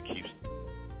ahead and keep.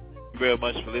 Thank you very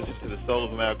much for listening to the Soul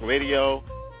of America Radio,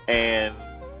 and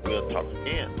we'll talk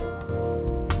again.